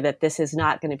clear that this is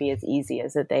not going to be as easy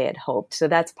as that they had hoped. So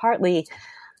that's partly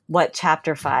what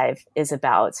chapter 5 is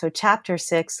about. So chapter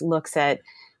 6 looks at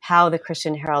how the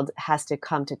Christian Herald has to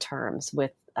come to terms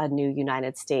with a new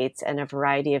United States and a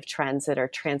variety of trends that are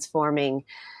transforming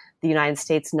the United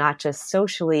States, not just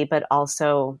socially, but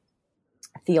also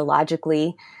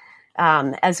theologically,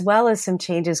 as well as some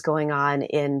changes going on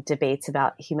in debates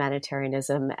about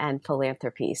humanitarianism and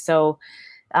philanthropy. So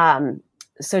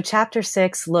chapter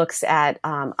 6 looks at,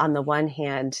 on the one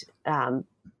hand,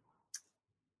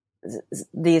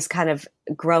 these kind of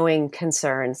growing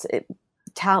concerns.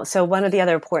 So one of the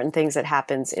other important things that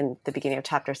happens in the beginning of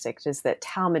chapter 6 is that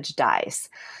Talmage dies.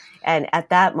 And at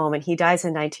that moment, he dies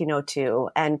in 1902,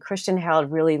 and Christian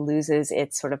Herald really loses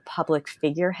its sort of public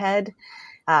figurehead.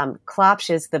 Klopsch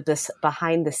is the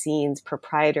behind-the-scenes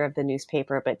proprietor of the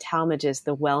newspaper, but Talmage is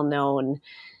the well-known,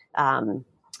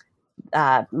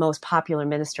 most popular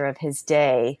minister of his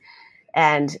day.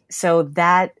 And so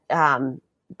that's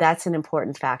an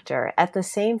important factor. At the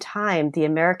same time, the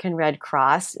American Red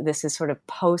Cross, this is sort of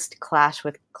post-clash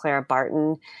with Clara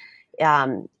Barton,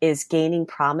 is gaining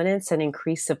prominence and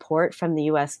increased support from the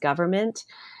U.S. government.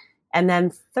 And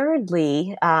then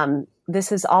thirdly,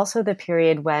 this is also the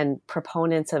period when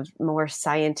proponents of more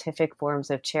scientific forms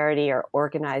of charity or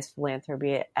organized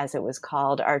philanthropy, as it was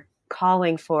called, are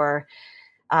calling for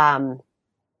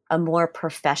a more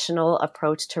professional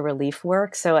approach to relief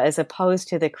work. So as opposed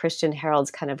to the Christian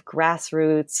Herald's kind of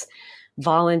grassroots,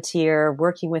 volunteer,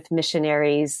 working with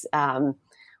missionaries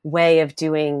way of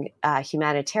doing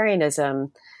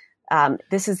humanitarianism,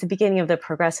 this is the beginning of the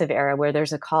progressive era where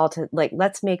there's a call to, like,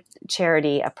 let's make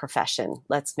charity a profession.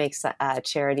 Let's make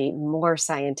charity more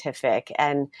scientific.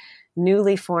 And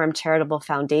newly formed charitable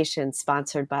foundations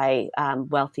sponsored by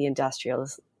wealthy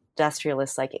industrialists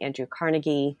like Andrew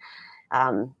Carnegie,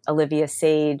 Olivia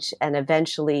Sage, and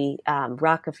eventually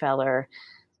Rockefeller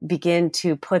begin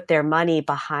to put their money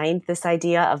behind this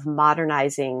idea of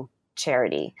modernizing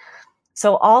charity.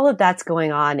 So all of that's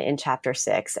going on in chapter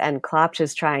 6, and Klopsch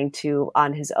is trying to,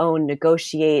 on his own,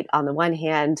 negotiate, on the one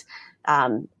hand,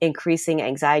 increasing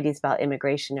anxieties about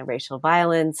immigration and racial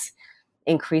violence,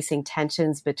 increasing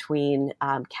tensions between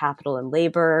capital and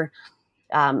labor,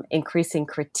 increasing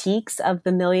critiques of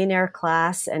the millionaire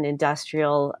class and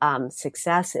industrial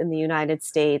success in the United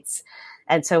States.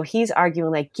 And so he's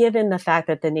arguing, like, given the fact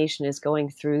that the nation is going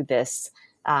through this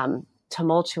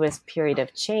tumultuous period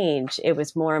of change, it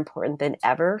was more important than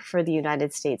ever for the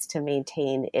United States to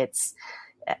maintain its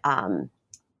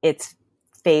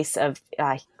face of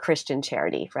Christian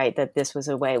charity, right? That this was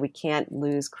a way, we can't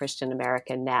lose Christian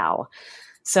America now.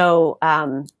 So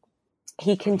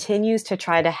he continues to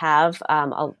try to have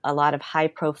a lot of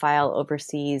high-profile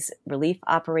overseas relief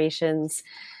operations,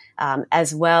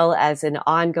 as well as an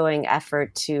ongoing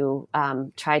effort to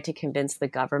try to convince the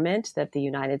government that the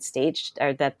United States,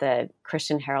 or that the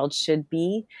Christian Herald should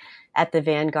be at the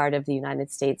vanguard of the United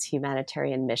States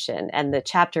humanitarian mission. And the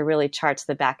chapter really charts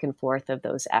the back and forth of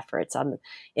those efforts.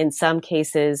 In some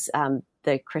cases,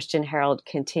 the Christian Herald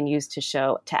continues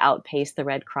to outpace the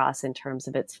Red Cross in terms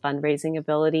of its fundraising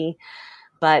ability.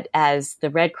 But as the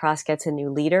Red Cross gets a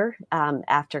new leader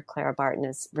after Clara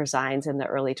Barton resigns in the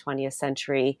early 20th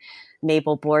century,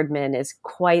 Mabel Boardman is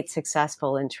quite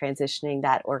successful in transitioning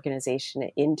that organization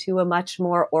into a much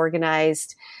more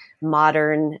organized,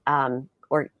 modern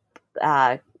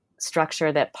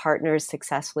structure that partners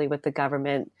successfully with the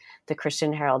government. The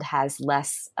Christian Herald has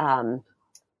less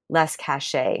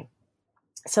cachet.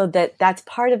 So that's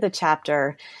part of the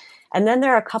chapter. And then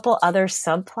there are a couple other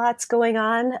subplots going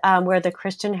on where the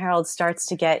Christian Herald starts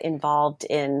to get involved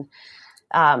in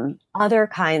other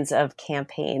kinds of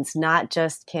campaigns, not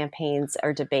just campaigns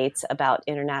or debates about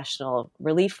international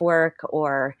relief work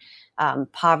or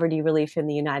poverty relief in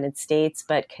the United States,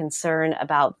 but concern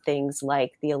about things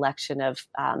like the election of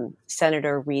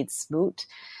Senator Reed Smoot,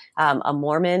 a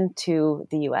Mormon, to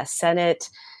the U.S. Senate.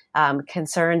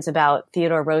 Concerns about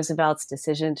Theodore Roosevelt's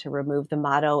decision to remove the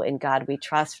motto "In God We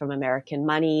Trust" from American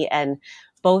money. And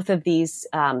both of these,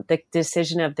 the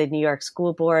decision of the New York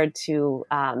School Board to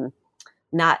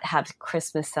not have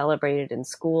Christmas celebrated in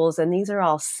schools. And these are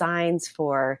all signs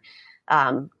for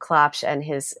Klopsch and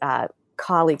his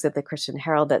colleagues at the Christian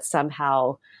Herald that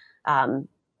somehow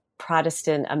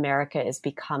Protestant America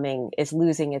is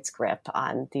losing its grip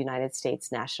on the United States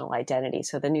national identity.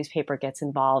 So the newspaper gets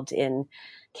involved in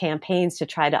campaigns to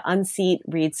try to unseat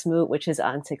Reed Smoot, which is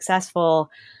unsuccessful,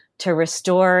 to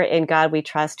restore "In God We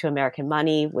Trust" to American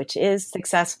money, which is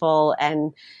successful.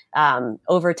 And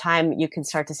over time, you can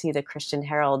start to see the Christian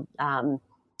Herald,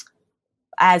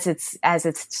 as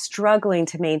it's struggling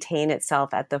to maintain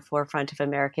itself at the forefront of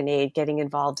American aid, getting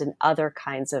involved in other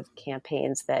kinds of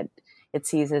campaigns that it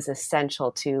sees as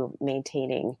essential to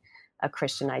maintaining a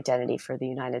Christian identity for the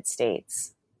United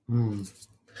States.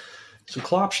 So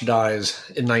Klopsch dies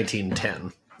in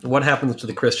 1910. What happens to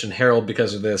the Christian Herald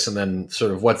because of this, and then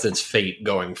sort of what's its fate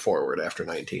going forward after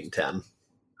 1910?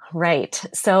 Right.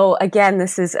 So again,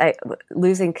 this is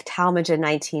losing Talmage in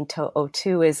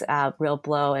 1902 is a real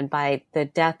blow. And by the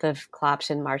death of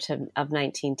Klopsch in March of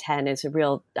 1910 is a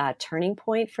real turning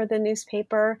point for the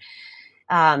newspaper.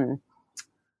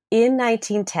 in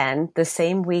 1910, the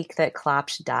same week that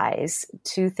Klopsch dies,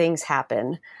 two things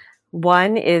happen.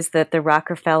 One is that the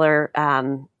Rockefeller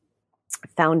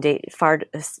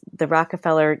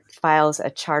files a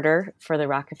charter for the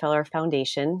Rockefeller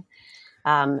Foundation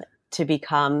to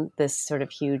become this sort of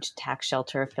huge tax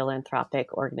shelter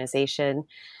philanthropic organization.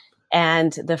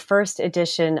 And the first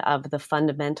edition of the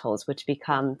Fundamentals, which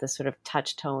become the sort of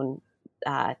touchstone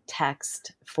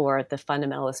text for the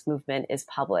fundamentalist movement, is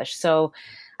published. So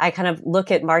I kind of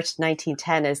look at March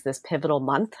 1910 as this pivotal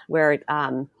month where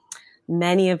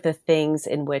many of the things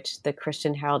in which the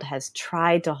Christian Herald has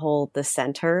tried to hold the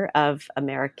center of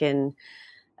American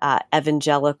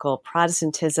evangelical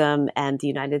Protestantism and the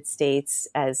United States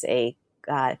as a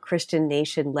Christian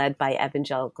nation led by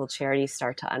evangelical charities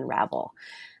start to unravel.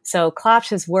 So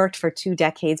Klopsch has worked for 2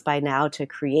 decades by now to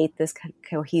create this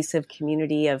cohesive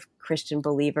community of Christian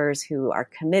believers who are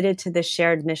committed to this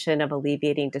shared mission of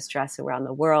alleviating distress around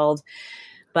the world.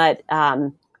 But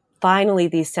finally,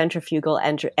 these centrifugal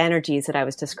energies that I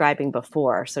was describing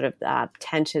before, sort of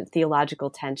theological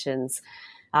tensions,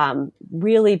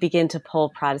 really begin to pull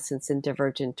Protestants in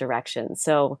divergent directions.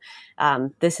 So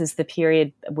this is the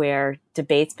period where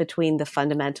debates between the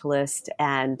fundamentalist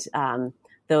and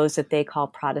those that they call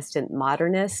Protestant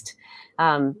modernist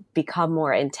become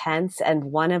more intense.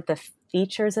 And one of the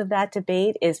features of that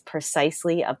debate is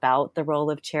precisely about the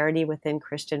role of charity within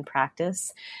Christian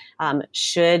practice.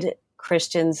 Should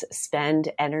Christians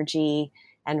spend energy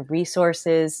and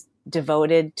resources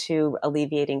devoted to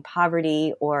alleviating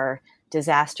poverty or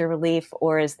disaster relief,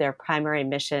 or is their primary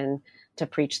mission to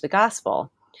preach the gospel?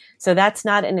 So that's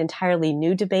not an entirely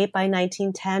new debate by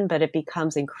 1910, but it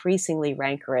becomes increasingly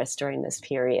rancorous during this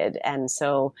period. And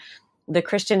so the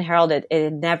Christian Herald, it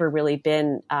had never really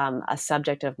been a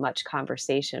subject of much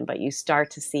conversation, but you start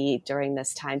to see during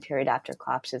this time period after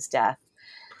Klopsch's death,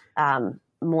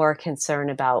 more concern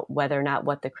about whether or not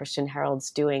what the Christian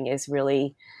Herald's doing is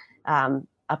really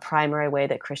a primary way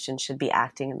that Christians should be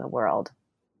acting in the world.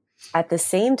 At the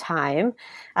same time,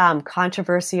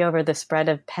 controversy over the spread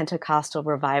of Pentecostal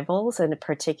revivals, and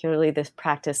particularly this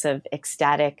practice of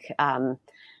ecstatic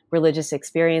religious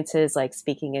experiences like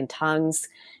speaking in tongues,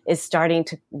 is starting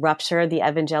to rupture the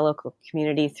evangelical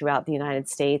community throughout the United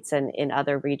States and in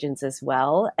other regions as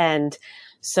well. And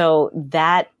so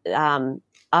that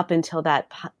up until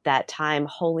that time,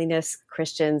 holiness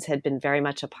Christians had been very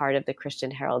much a part of the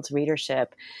Christian Herald's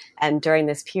readership. And during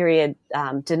this period,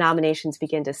 denominations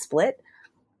begin to split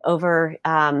over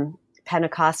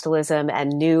Pentecostalism, and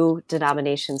new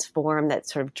denominations form that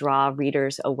sort of draw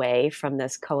readers away from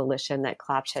this coalition that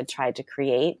Klopsch had tried to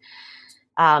create.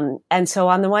 And so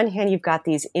on the one hand, you've got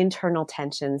these internal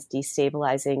tensions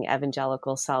destabilizing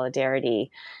evangelical solidarity.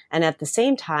 And at the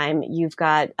same time, you've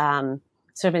got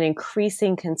sort of an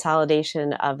increasing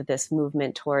consolidation of this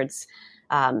movement towards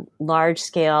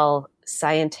large-scale,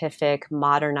 scientific,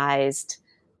 modernized,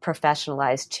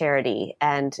 professionalized charity.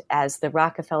 And as the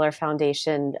Rockefeller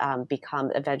Foundation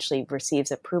eventually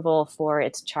receives approval for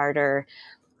its charter,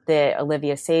 the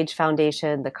Olivia Sage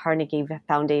Foundation, the Carnegie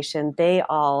Foundation, they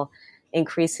all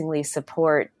increasingly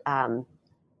support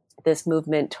this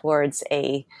movement towards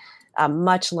a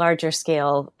much larger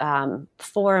scale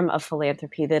form of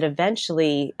philanthropy that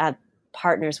eventually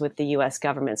partners with the U.S.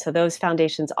 government. So those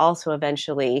foundations also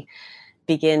eventually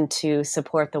begin to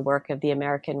support the work of the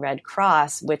American Red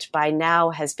Cross, which by now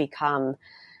has become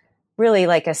really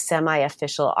like a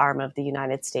semi-official arm of the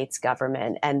United States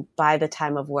government. And by the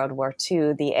time of World War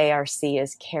II, the ARC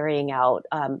is carrying out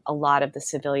a lot of the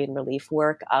civilian relief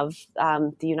work of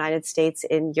the United States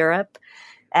in Europe.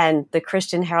 And the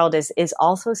Christian Herald is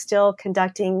also still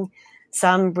conducting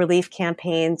some relief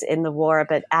campaigns in the war,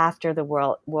 but after the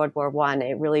World War I,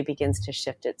 it really begins to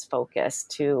shift its focus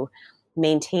to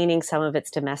maintaining some of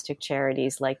its domestic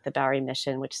charities like the Bowery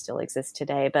Mission, which still exists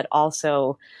today, but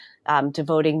also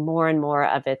devoting more and more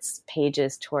of its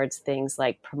pages towards things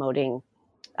like promoting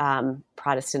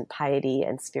Protestant piety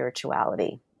and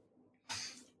spirituality.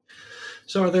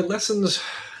 So are there lessons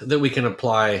that we can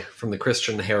apply from the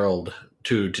Christian Herald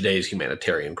to today's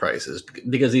humanitarian crisis?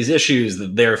 Because these issues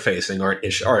that they're facing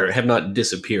have not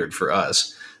disappeared for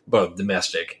us, both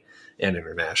domestic and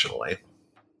internationally.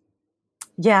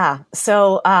 Yeah.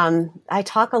 So I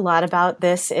talk a lot about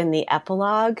this in the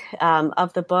epilogue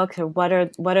of the book. What are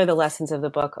the lessons of the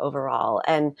book overall?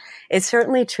 And it's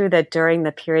certainly true that during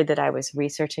the period that I was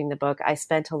researching the book, I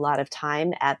spent a lot of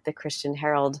time at the Christian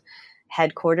Herald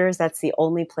headquarters. That's the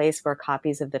only place where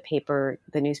copies of the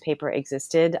newspaper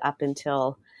existed up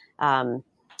until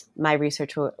my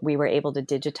research. We were able to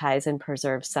digitize and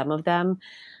preserve some of them.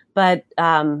 But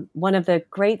one of the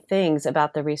great things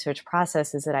about the research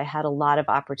process is that I had a lot of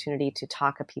opportunity to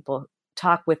talk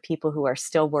with people who are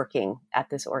still working at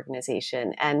this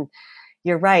organization. And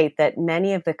you're right that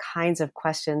many of the kinds of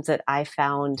questions that I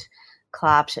found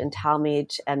Klopsch and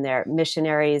Talmage and their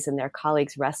missionaries and their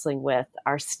colleagues wrestling with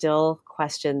are still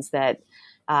questions that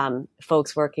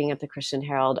folks working at the Christian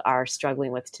Herald are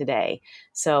struggling with today.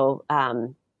 So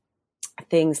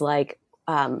things like,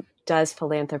 does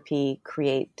philanthropy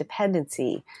create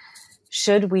dependency?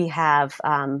 Should we get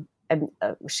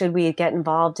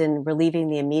involved in relieving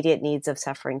the immediate needs of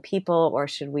suffering people, or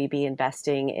should we be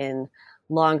investing in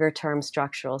longer-term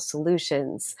structural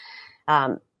solutions?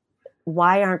 How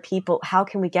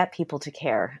can we get people to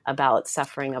care about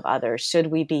suffering of others? Should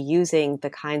we be using the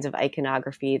kinds of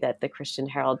iconography that the Christian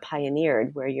Herald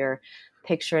pioneered, where you're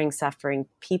picturing suffering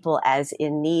people as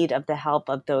in need of the help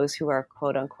of those who are,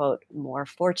 quote unquote, more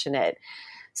fortunate?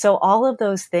 So all of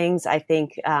those things, I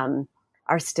think,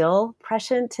 are still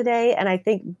prescient today. And I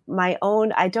think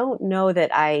I don't know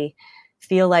that I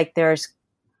feel like there's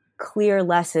clear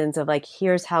lessons of like,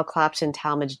 here's how Klopsch and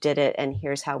Talmage did it, and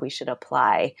here's how we should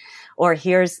apply, or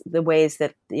here's the ways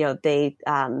that, they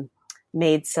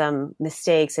made some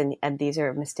mistakes, and these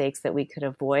are mistakes that we could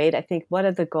avoid. I think one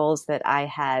of the goals that I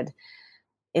had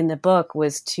in the book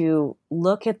was to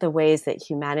look at the ways that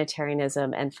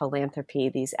humanitarianism and philanthropy,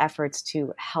 these efforts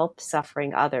to help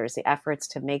suffering others, the efforts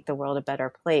to make the world a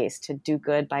better place, to do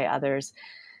good by others,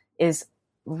 is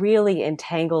really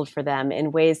entangled for them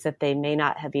in ways that they may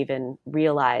not have even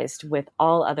realized with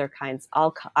all kinds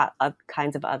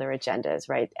of other agendas,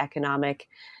 right? Economic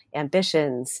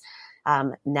ambitions,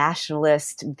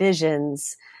 nationalist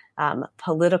visions,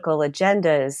 political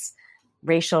agendas,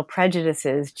 racial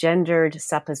prejudices, gendered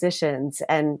suppositions,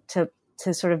 and to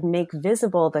sort of make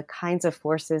visible the kinds of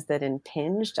forces that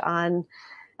impinged on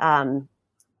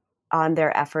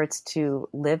their efforts to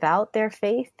live out their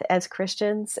faith as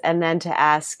Christians, and then to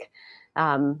ask,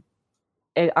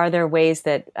 are there ways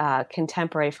that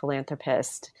contemporary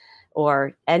philanthropists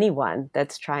or anyone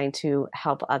that's trying to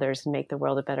help others and make the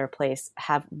world a better place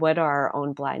what are our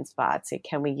own blind spots?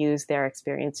 Can we use their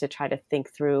experience to try to think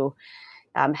through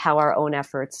how our own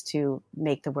efforts to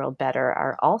make the world better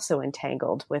are also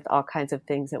entangled with all kinds of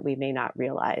things that we may not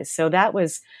realize? So that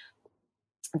was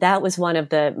one of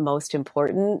the most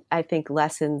important, I think,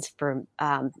 lessons for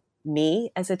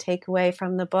me as a takeaway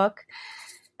from the book.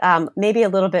 Maybe a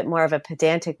little bit more of a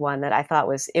pedantic one that I thought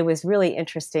was really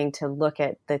interesting to look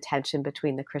at the tension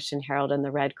between the Christian Herald and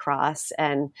the Red Cross,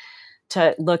 and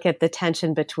to look at the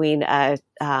tension between a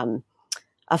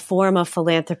form of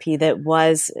philanthropy that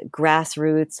was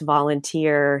grassroots,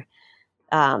 volunteer,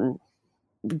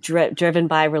 driven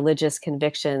by religious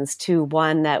convictions, to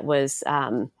one that was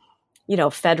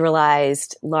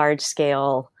federalized, large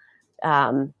scale,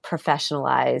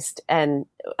 professionalized, and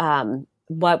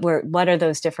what are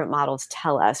those different models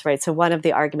tell us, right? So one of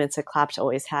the arguments that Klopsch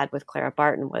always had with Clara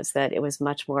Barton was that it was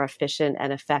much more efficient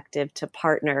and effective to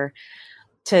partner,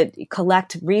 to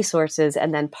collect resources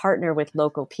and then partner with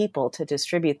local people to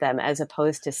distribute them, as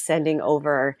opposed to sending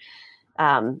over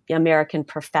American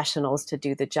professionals to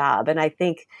do the job. And I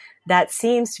think that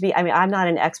seems to be, I'm not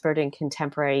an expert in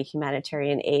contemporary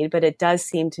humanitarian aid, but it does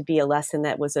seem to be a lesson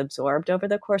that was absorbed over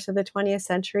the course of the 20th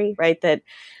century, right? That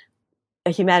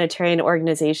humanitarian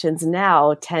organizations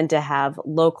now tend to have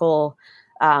local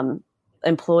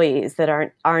employees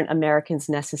that aren't Americans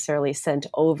necessarily sent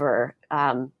over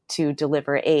to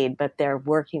deliver aid, but they're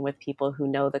working with people who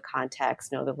know the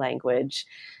context, know the language,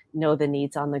 know the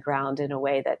needs on the ground in a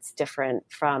way that's different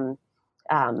from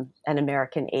an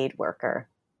American aid worker.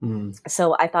 Mm.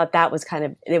 So I thought that was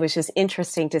it was just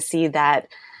interesting to see that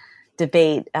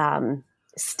debate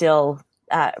still,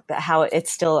 how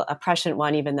it's still a prescient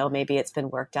one, even though maybe it's been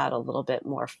worked out a little bit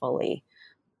more fully.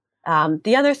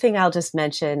 The other thing I'll just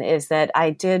mention is that I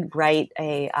did write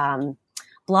a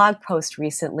blog post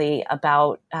recently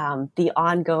about the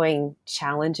ongoing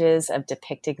challenges of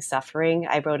depicting suffering.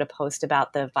 I wrote a post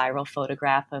about the viral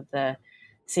photograph of the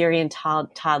Syrian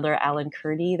toddler Alan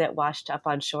Kurdi that washed up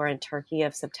on shore in Turkey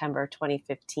of September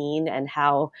 2015, and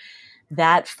how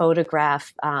that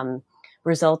photograph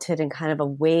resulted in kind of a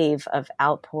wave of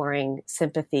outpouring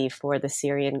sympathy for the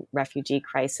Syrian refugee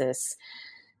crisis,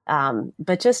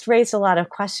 but just raised a lot of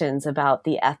questions about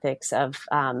the ethics of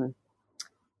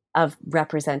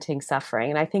representing suffering.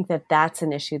 And I think that that's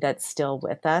an issue that's still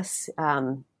with us.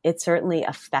 It's certainly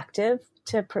effective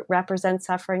to represent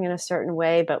suffering in a certain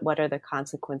way, but what are the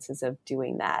consequences of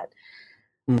doing that?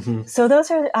 Mm-hmm. So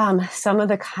those are some of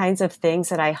the kinds of things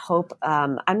that I hope,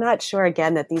 I'm not sure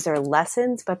again that these are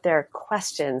lessons, but they're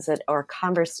questions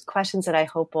questions that I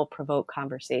hope will provoke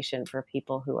conversation for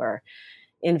people who are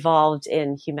involved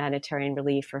in humanitarian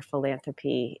relief or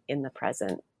philanthropy in the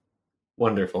present.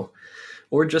 Wonderful.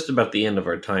 We're just about the end of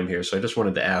our time here, so I just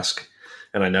wanted to ask,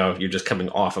 and I know you're just coming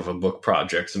off of a book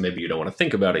project, so maybe you don't want to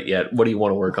think about it yet. What do you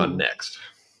want to work on next?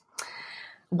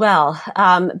 Well,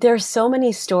 there's so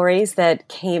many stories that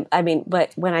came.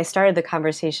 But when I started the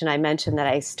conversation, I mentioned that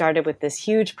I started with this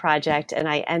huge project, and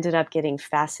I ended up getting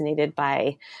fascinated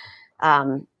by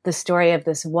the story of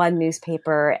this one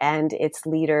newspaper and its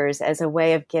leaders as a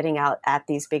way of getting out at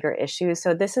these bigger issues.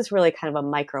 So this is really kind of a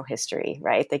microhistory,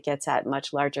 right, that gets at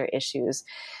much larger issues.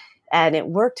 And it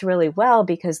worked really well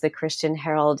because the Christian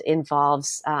Herald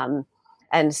involves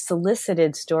and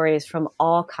solicited stories from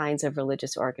all kinds of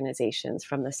religious organizations,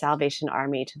 from the Salvation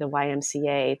Army to the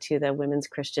YMCA to the Women's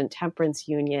Christian Temperance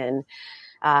Union,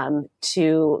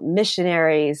 to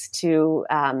missionaries, to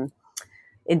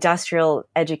industrial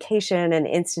education and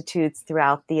institutes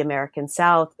throughout the American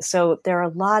South. So there are a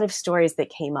lot of stories that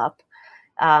came up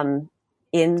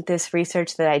in this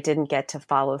research that I didn't get to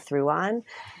follow through on.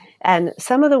 And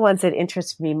some of the ones that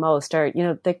interest me most are,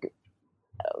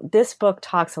 this book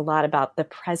talks a lot about the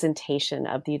presentation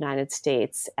of the United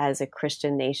States as a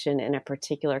Christian nation in a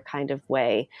particular kind of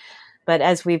way. But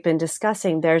as we've been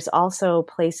discussing, there's also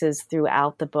places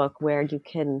throughout the book where you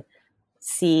can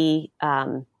see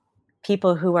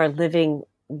people who are living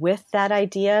with that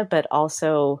idea, but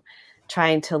also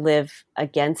trying to live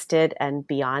against it and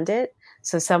beyond it.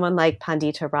 So someone like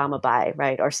Pandita Ramabai,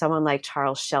 right? Or someone like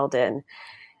Charles Sheldon.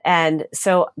 And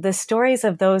so the stories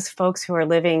of those folks who are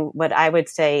living what I would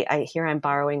say, I'm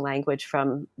borrowing language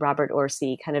from Robert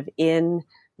Orsi, kind of in,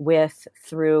 with,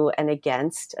 through, and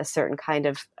against a certain kind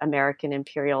of American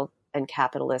imperial and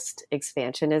capitalist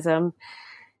expansionism.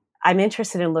 I'm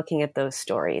interested in looking at those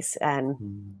stories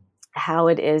and how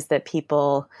it is that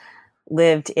people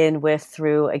lived in, with,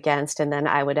 through, against, and then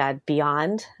I would add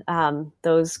beyond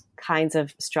those kinds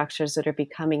of structures that are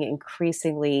becoming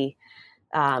increasingly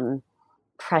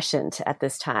prescient at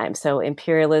this time. So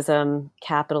imperialism,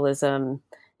 capitalism,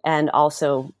 and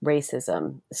also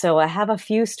racism. So I have a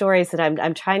few stories that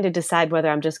I'm trying to decide whether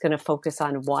I'm just going to focus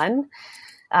on one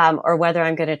or whether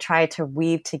I'm going to try to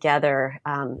weave together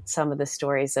some of the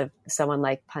stories of someone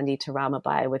like Pandita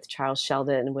Ramabai with Charles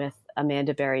Sheldon, with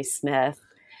Amanda Berry Smith,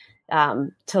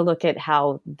 to look at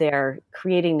how they're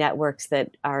creating networks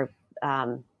that are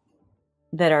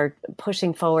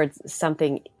pushing forward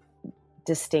something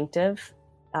distinctive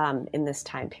in this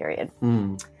time period.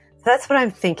 So that's what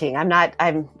I'm thinking.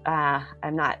 I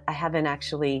haven't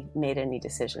actually made any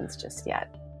decisions just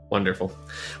yet. Wonderful.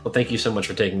 Well, thank you so much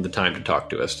for taking the time to talk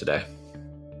to us today.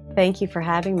 Thank you for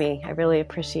having me. I really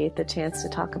appreciate the chance to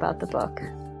talk about the book.